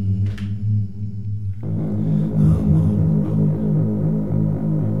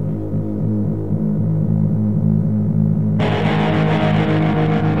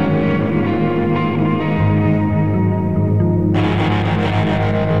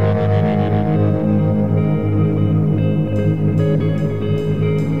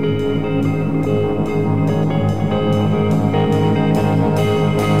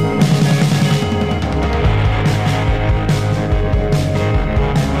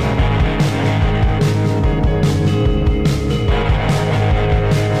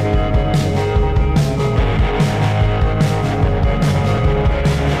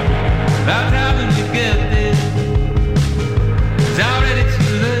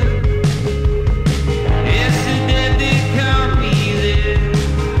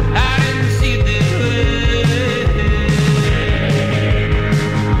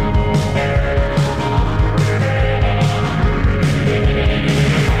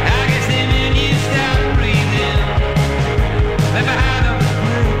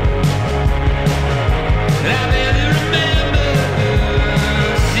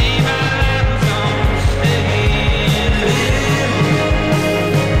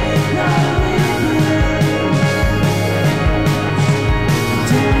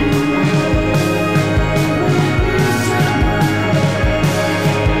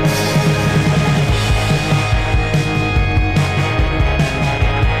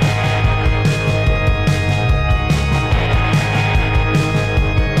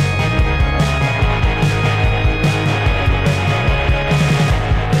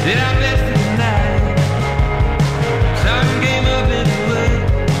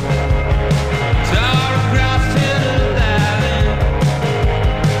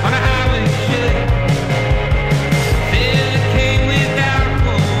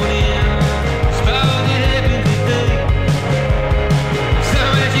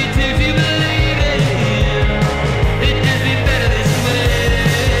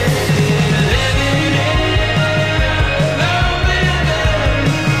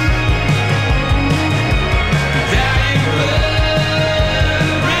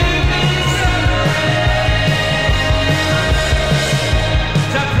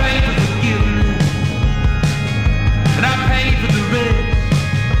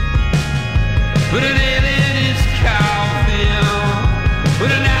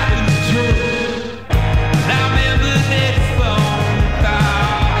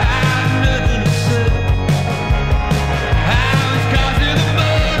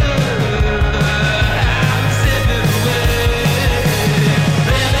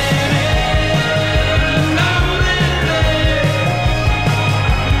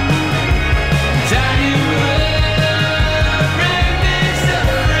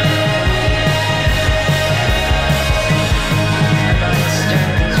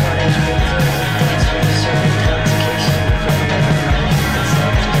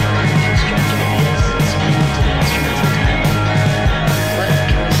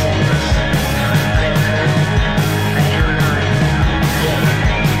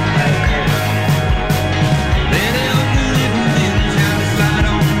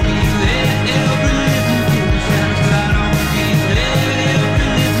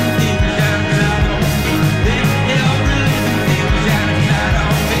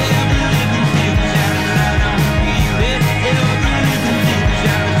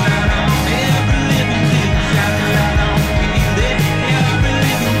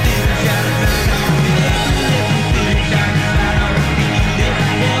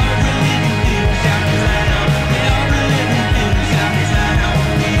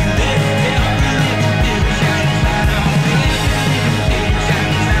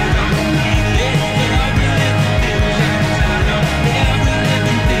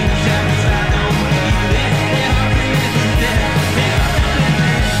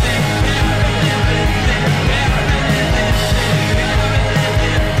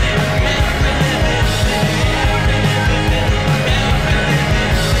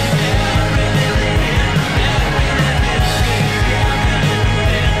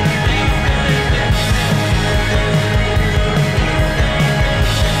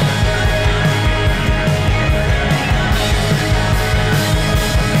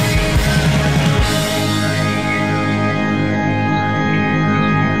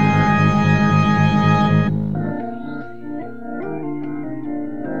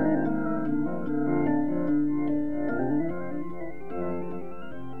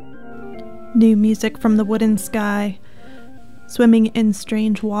 New music from the Wooden Sky, Swimming in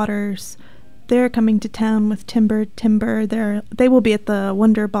Strange Waters. They're coming to town with Timber. They will be at the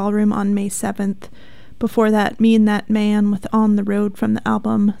Wonder Ballroom on May 7th. Before that, Me and That Man with On the Road from the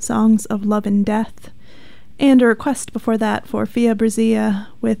album Songs of Love and Death. And a request before that for Fia Brazia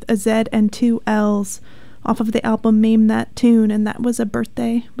with a Z and 2 L's off of the album Name That Tune, and that was a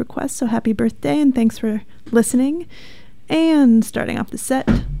birthday request, so happy birthday and thanks for listening. And starting off the set,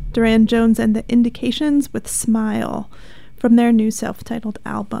 Duran Jones and the Indications with Smile from their new self-titled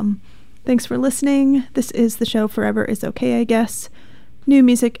album. Thanks for listening. This is the show Forever Is Okay, I Guess. New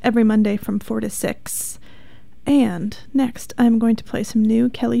music every Monday from 4 to 6. And next, I'm going to play some new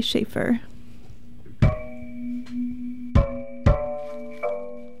Kelly Schaefer.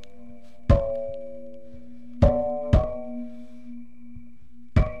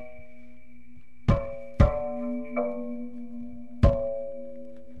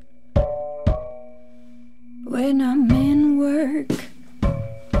 When I'm in work,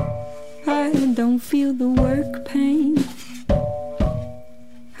 I don't feel the work pain.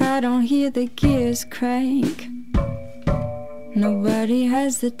 I don't hear the gears crank. Nobody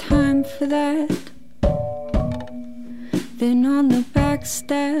has the time for that. Then on the back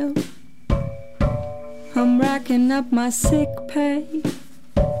step, I'm racking up my sick pay.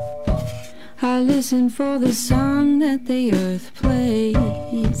 I listen for the song that the earth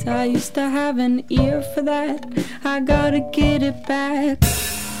plays. I used to have an ear for that. I gotta get it back.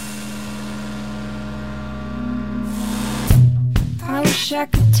 I wish I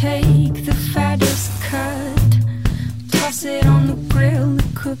could take the fattest cut, toss it on the grill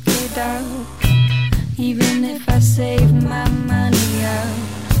and cook it up. Even if I save my money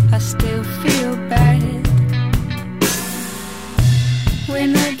up, I still feel bad.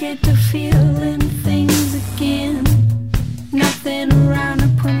 When I get to feeling things again, nothing around to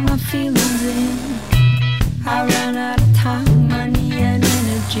put my feelings in. I run out of time, money and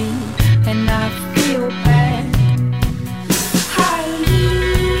energy, and I feel bad. I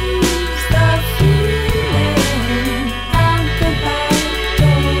lose the feeling out the back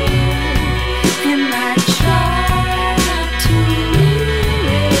door, and I try to live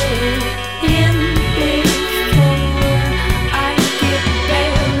in before I get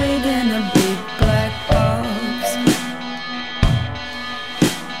buried in a big black box.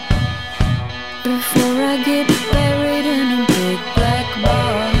 Before I get buried in a big black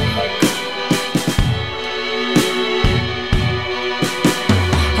box.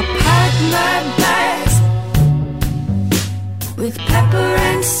 I pack my bags with pepper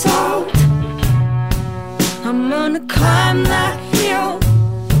and salt. I'm gonna climb that hill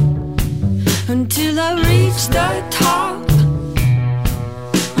until I reach the top.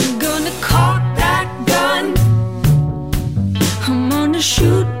 I'm gonna cock that gun. I'm gonna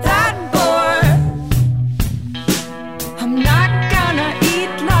shoot that boar. I'm not gonna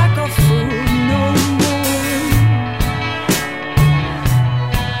eat like a fool no more.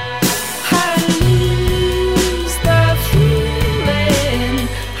 I lose the feeling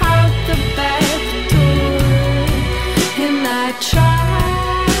out the back door, and I try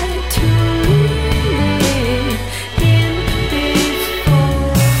to live in before.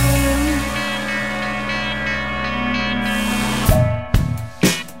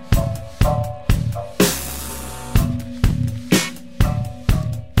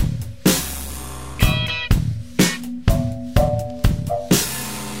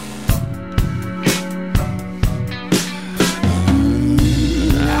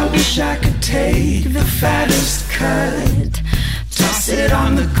 I wish I could take the fattest cut, toss it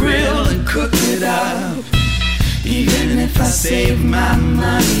on the grill and cook it up. Even if I save my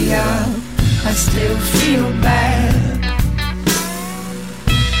money up, I still feel bad.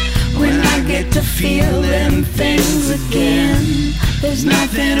 When I get to feeling things again, there's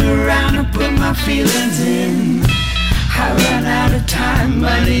nothing around to put my feelings in. I run out of time,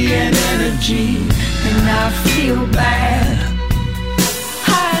 money and energy, and I feel bad.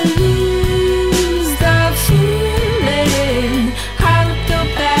 I lose the feeling out the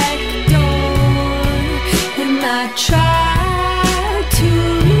back door, and I try to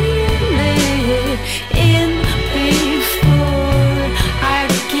live in before I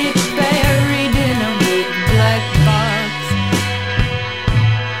get buried in a big black box.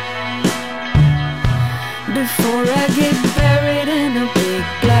 Before I get buried in a big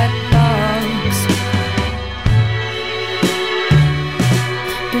black box.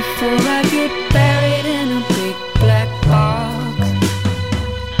 Before I get buried in a big black box.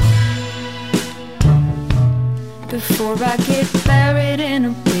 Before I get buried in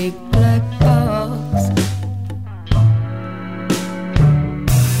a big black box.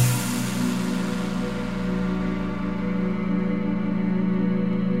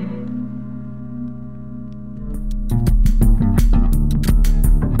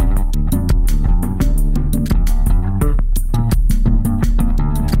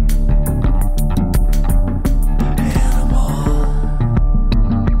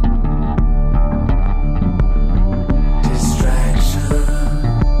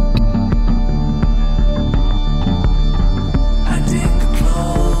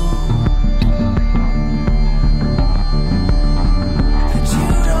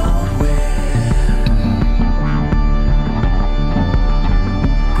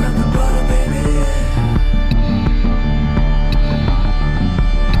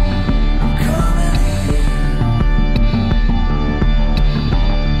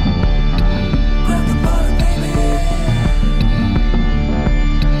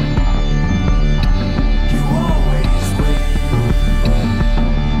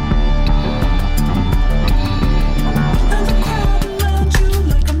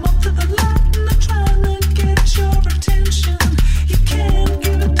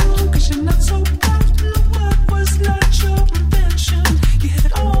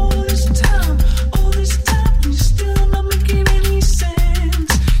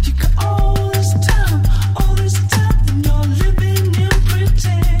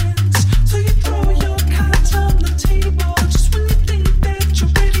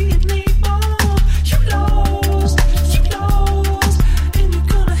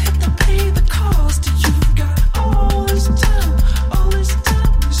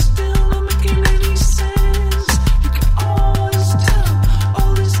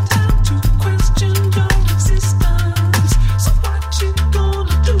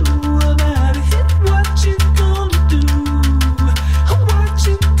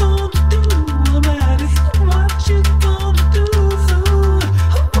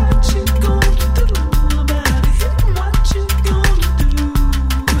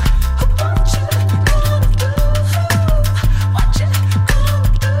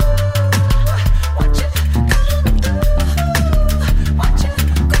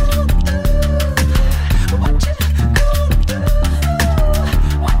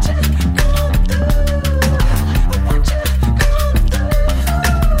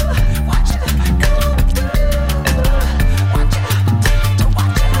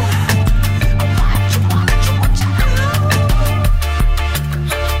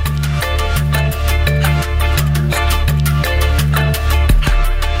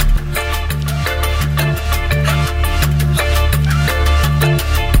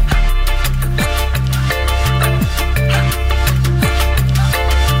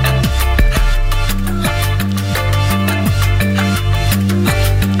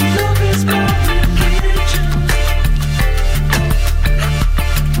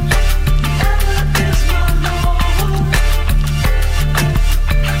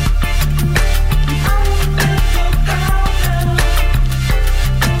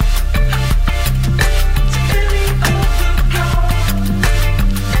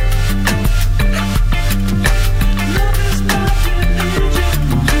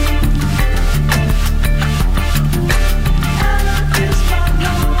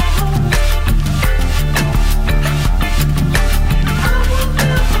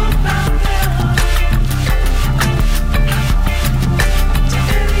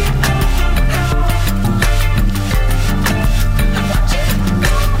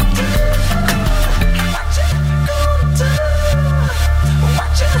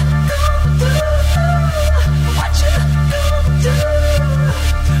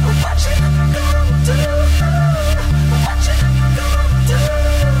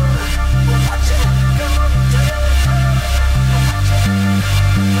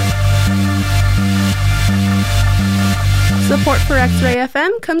 for X-Ray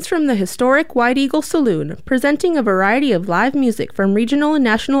FM comes from the historic White Eagle Saloon, presenting a variety of live music from regional and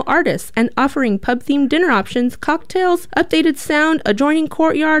national artists and offering pub-themed dinner options, cocktails, updated sound, adjoining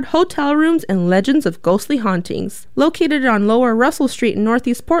courtyard, hotel rooms, and legends of ghostly hauntings. Located on Lower Russell Street in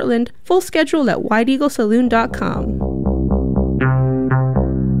Northeast Portland, full schedule at whiteeaglesaloon.com.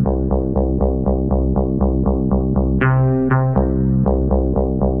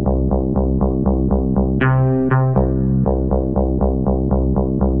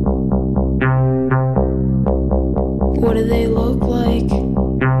 What do they look like?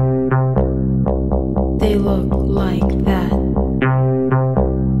 They look like that.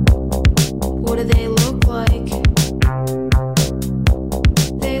 What do they look like?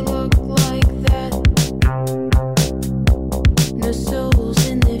 They look like that. No souls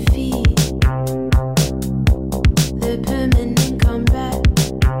in their feet. They're permanent combat.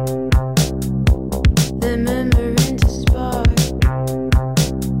 They're murmuring to spark.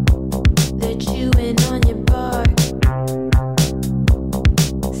 They're chewing on your bark.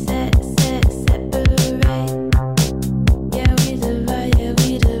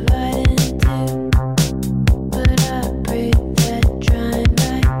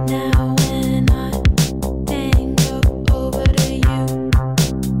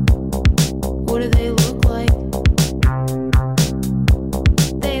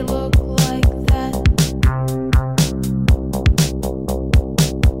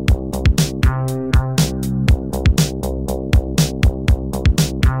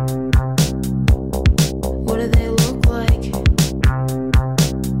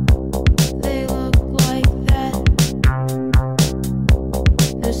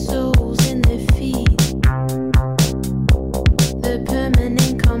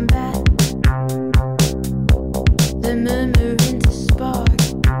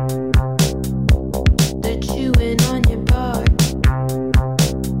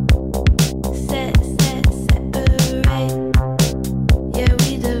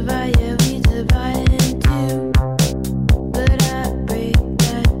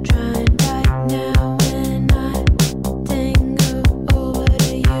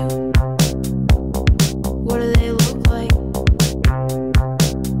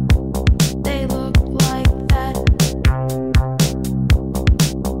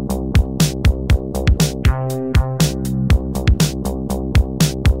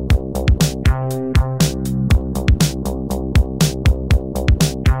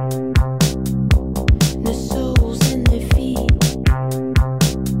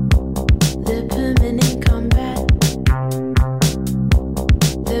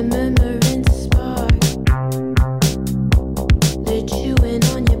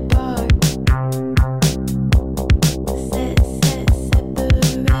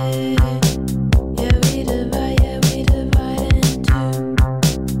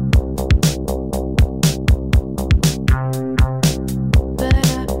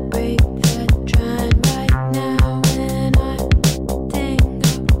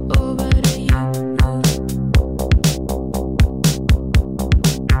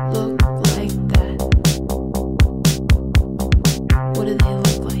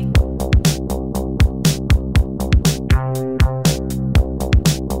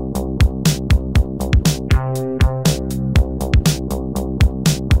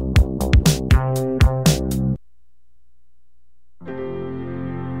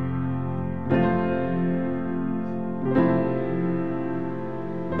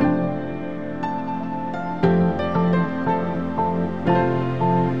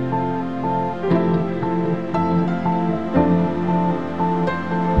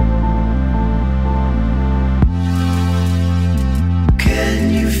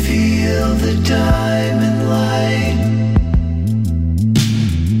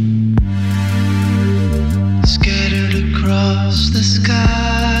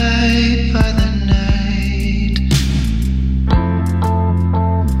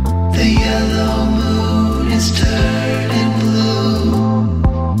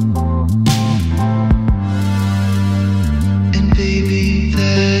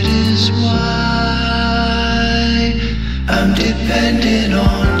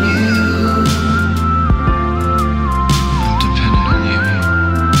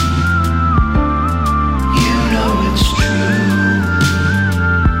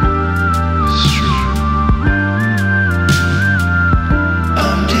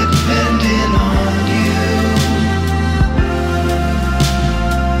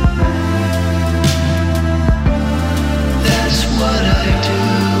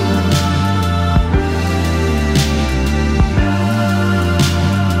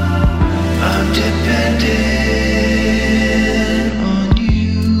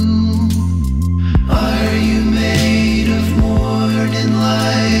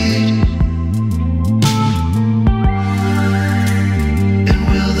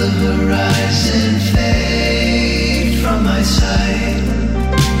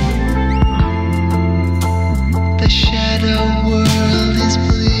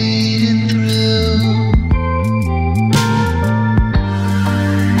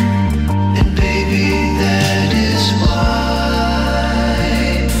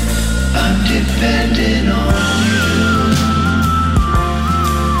 depending on you.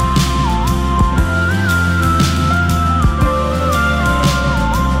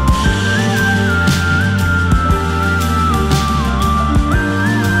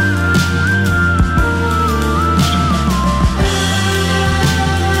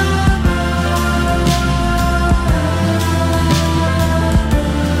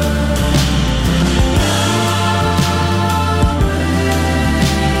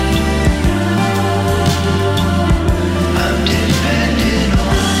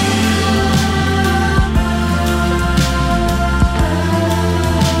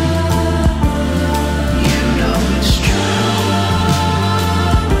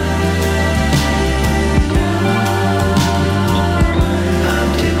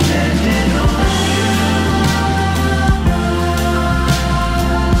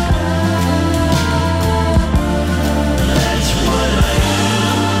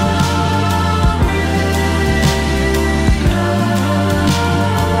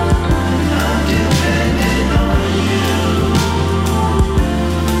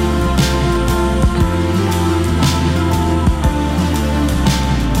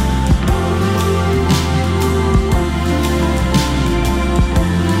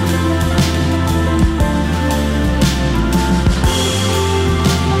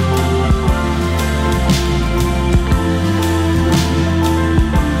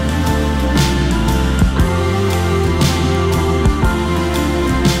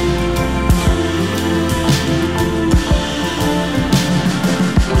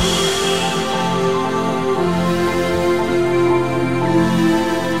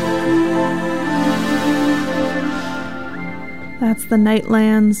 That's the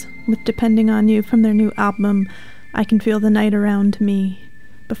Nightlands with Depending on You from their new album, I Can Feel the Night Around Me.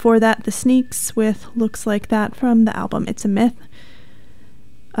 Before that, The Sneaks with Looks Like That from the album It's a Myth.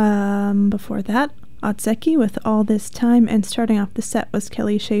 Before that, Otseki with All This Time, and starting off the set was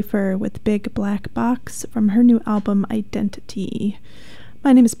Kelly Schaefer with Big Black Box from her new album Identity.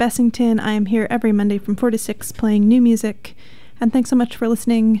 My name is Bessington. I am here every Monday from 4 to 6 playing new music, and thanks so much for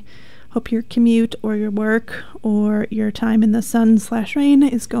listening. Hope your commute or your work or your time in the sun/rain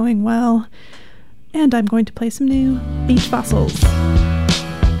is going well. And I'm going to play some new Beach Fossils.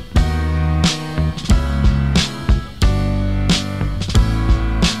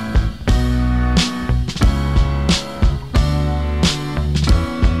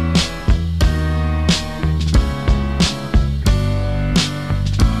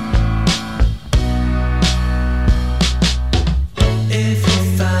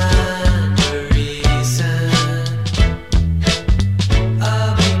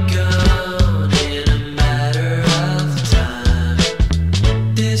 I'll be gone in a matter of time.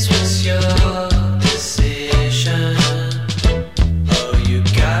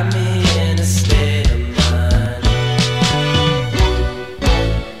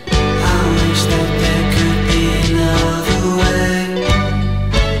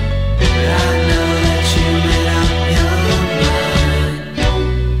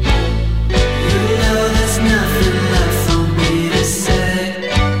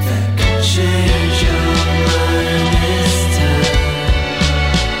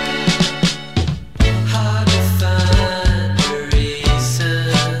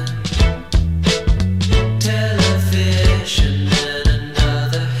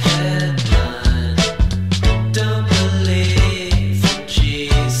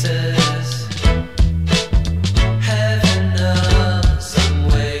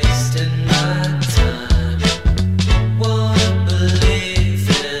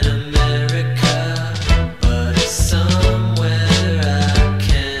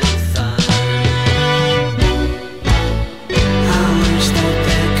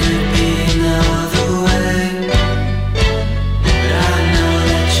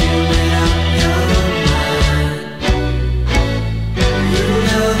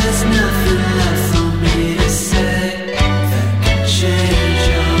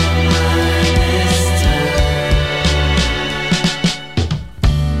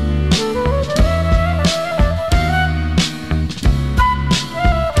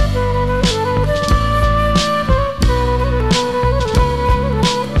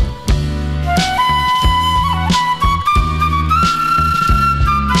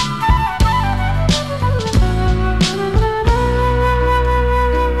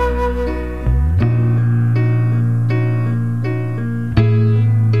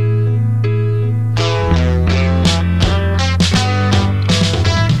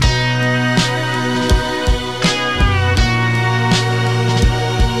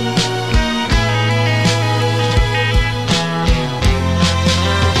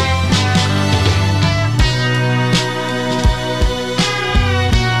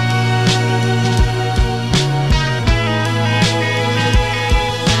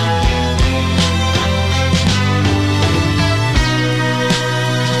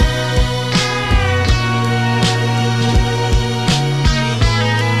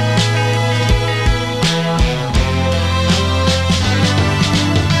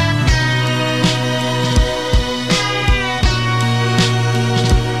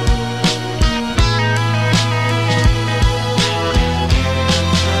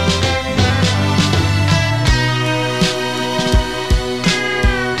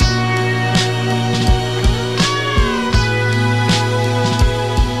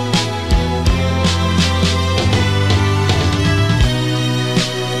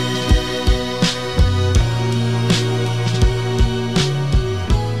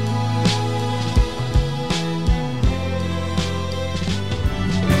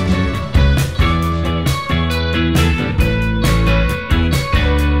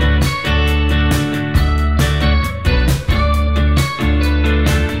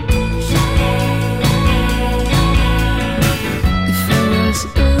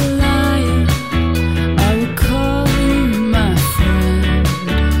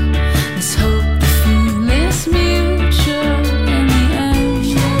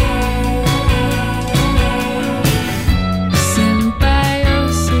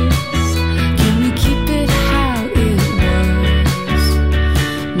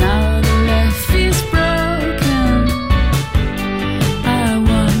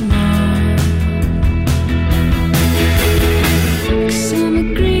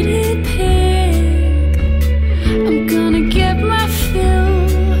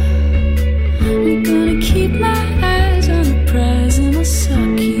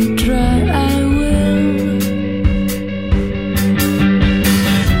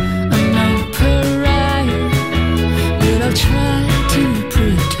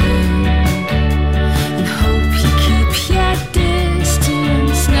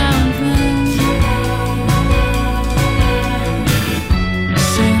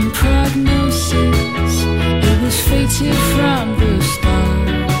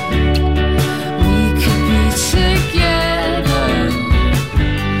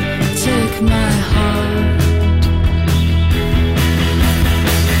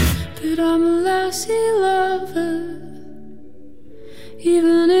 that I'm a lousy lover.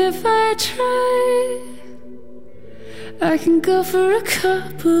 Even if I try, I can go for a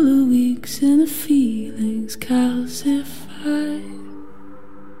couple of weeks and the feelings calcify.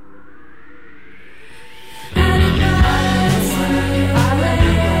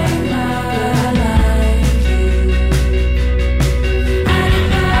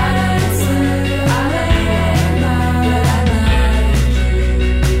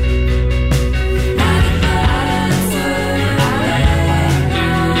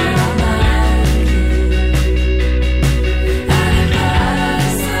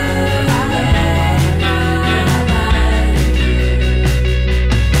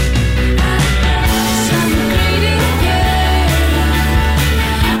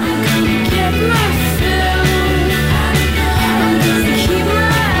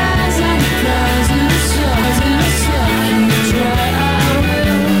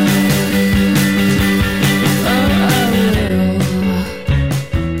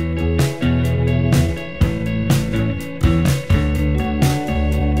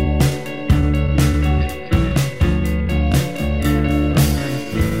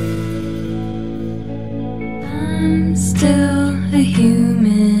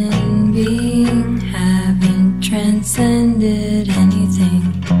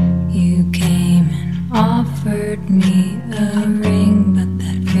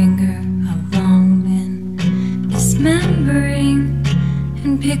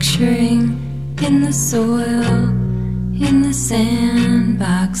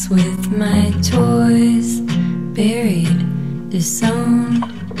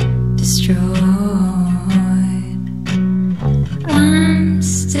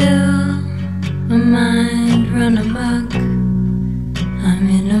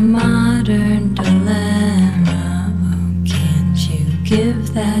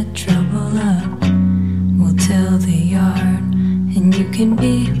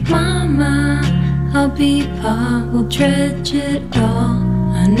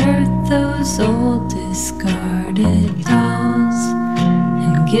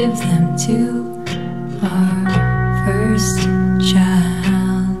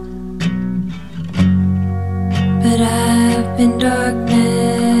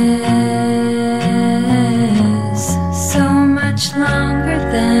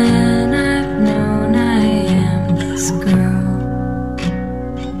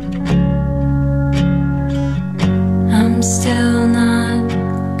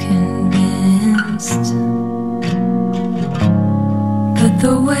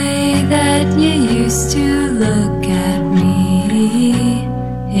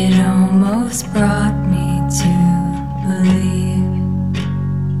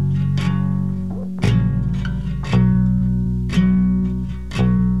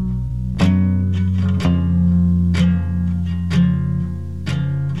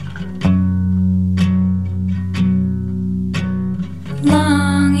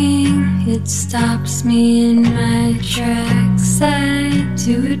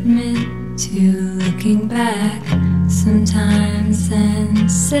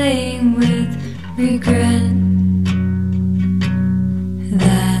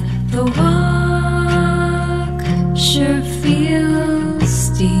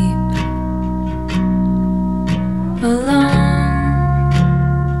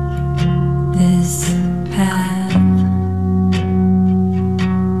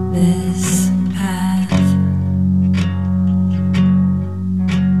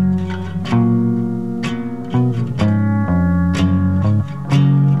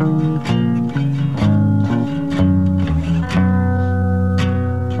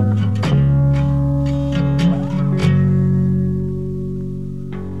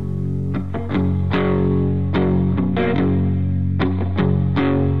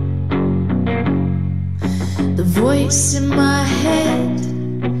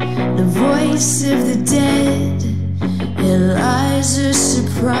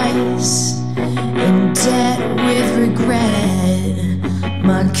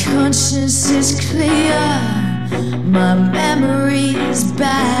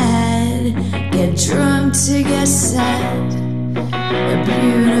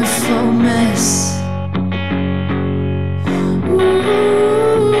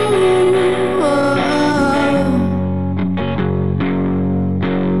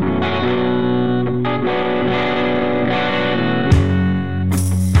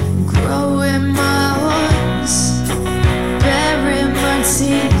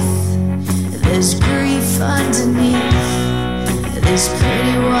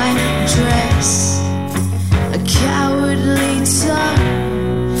 dress, a cowardly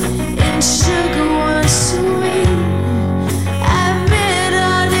tongue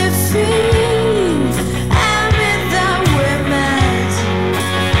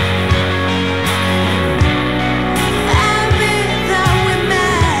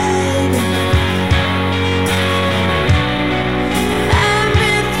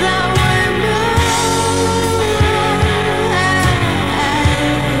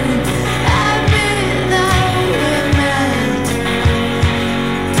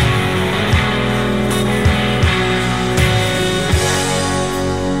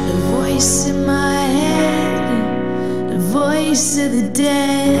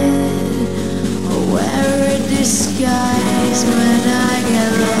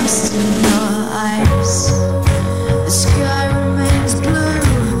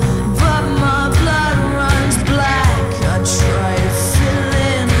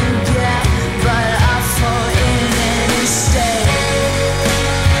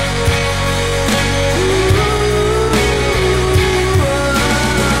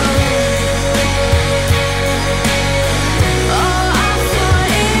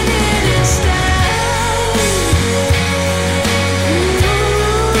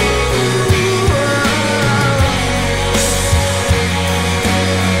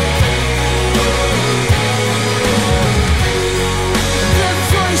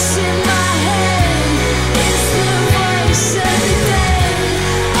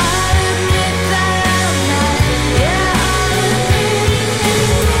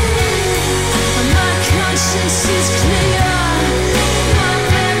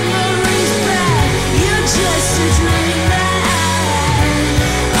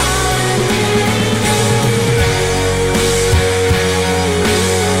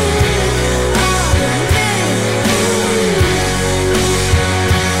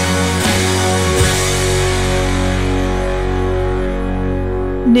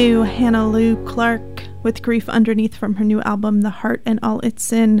new Hannah Lou Clark with Grief Underneath from her new album, The Heart and All Its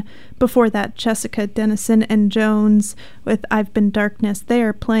Sin. Before that, Jessica Dennison and Jones with I've Been Darkness. They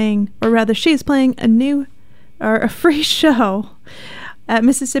are playing, or rather she's playing a free show at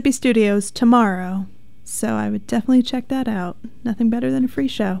Mississippi Studios tomorrow. So I would definitely check that out. Nothing better than a free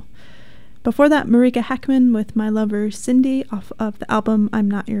show. Before that, Marika Hackman with My Lover Cindy off of the album I'm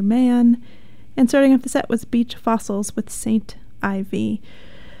Not Your Man. And starting off the set was Beach Fossils with Saint Ivy.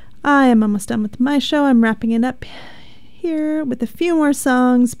 I am almost done with my show. I'm wrapping it up here with a few more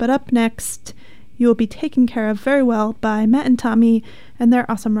songs, but up next, you will be taken care of very well by Matt and Tommy and their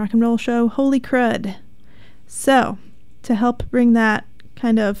awesome rock and roll show, Holy Crud. So, to help bring that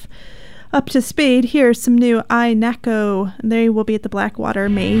kind of up to speed, here's some new I Nako. They will be at the Blackwater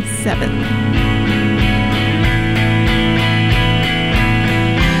May 7th.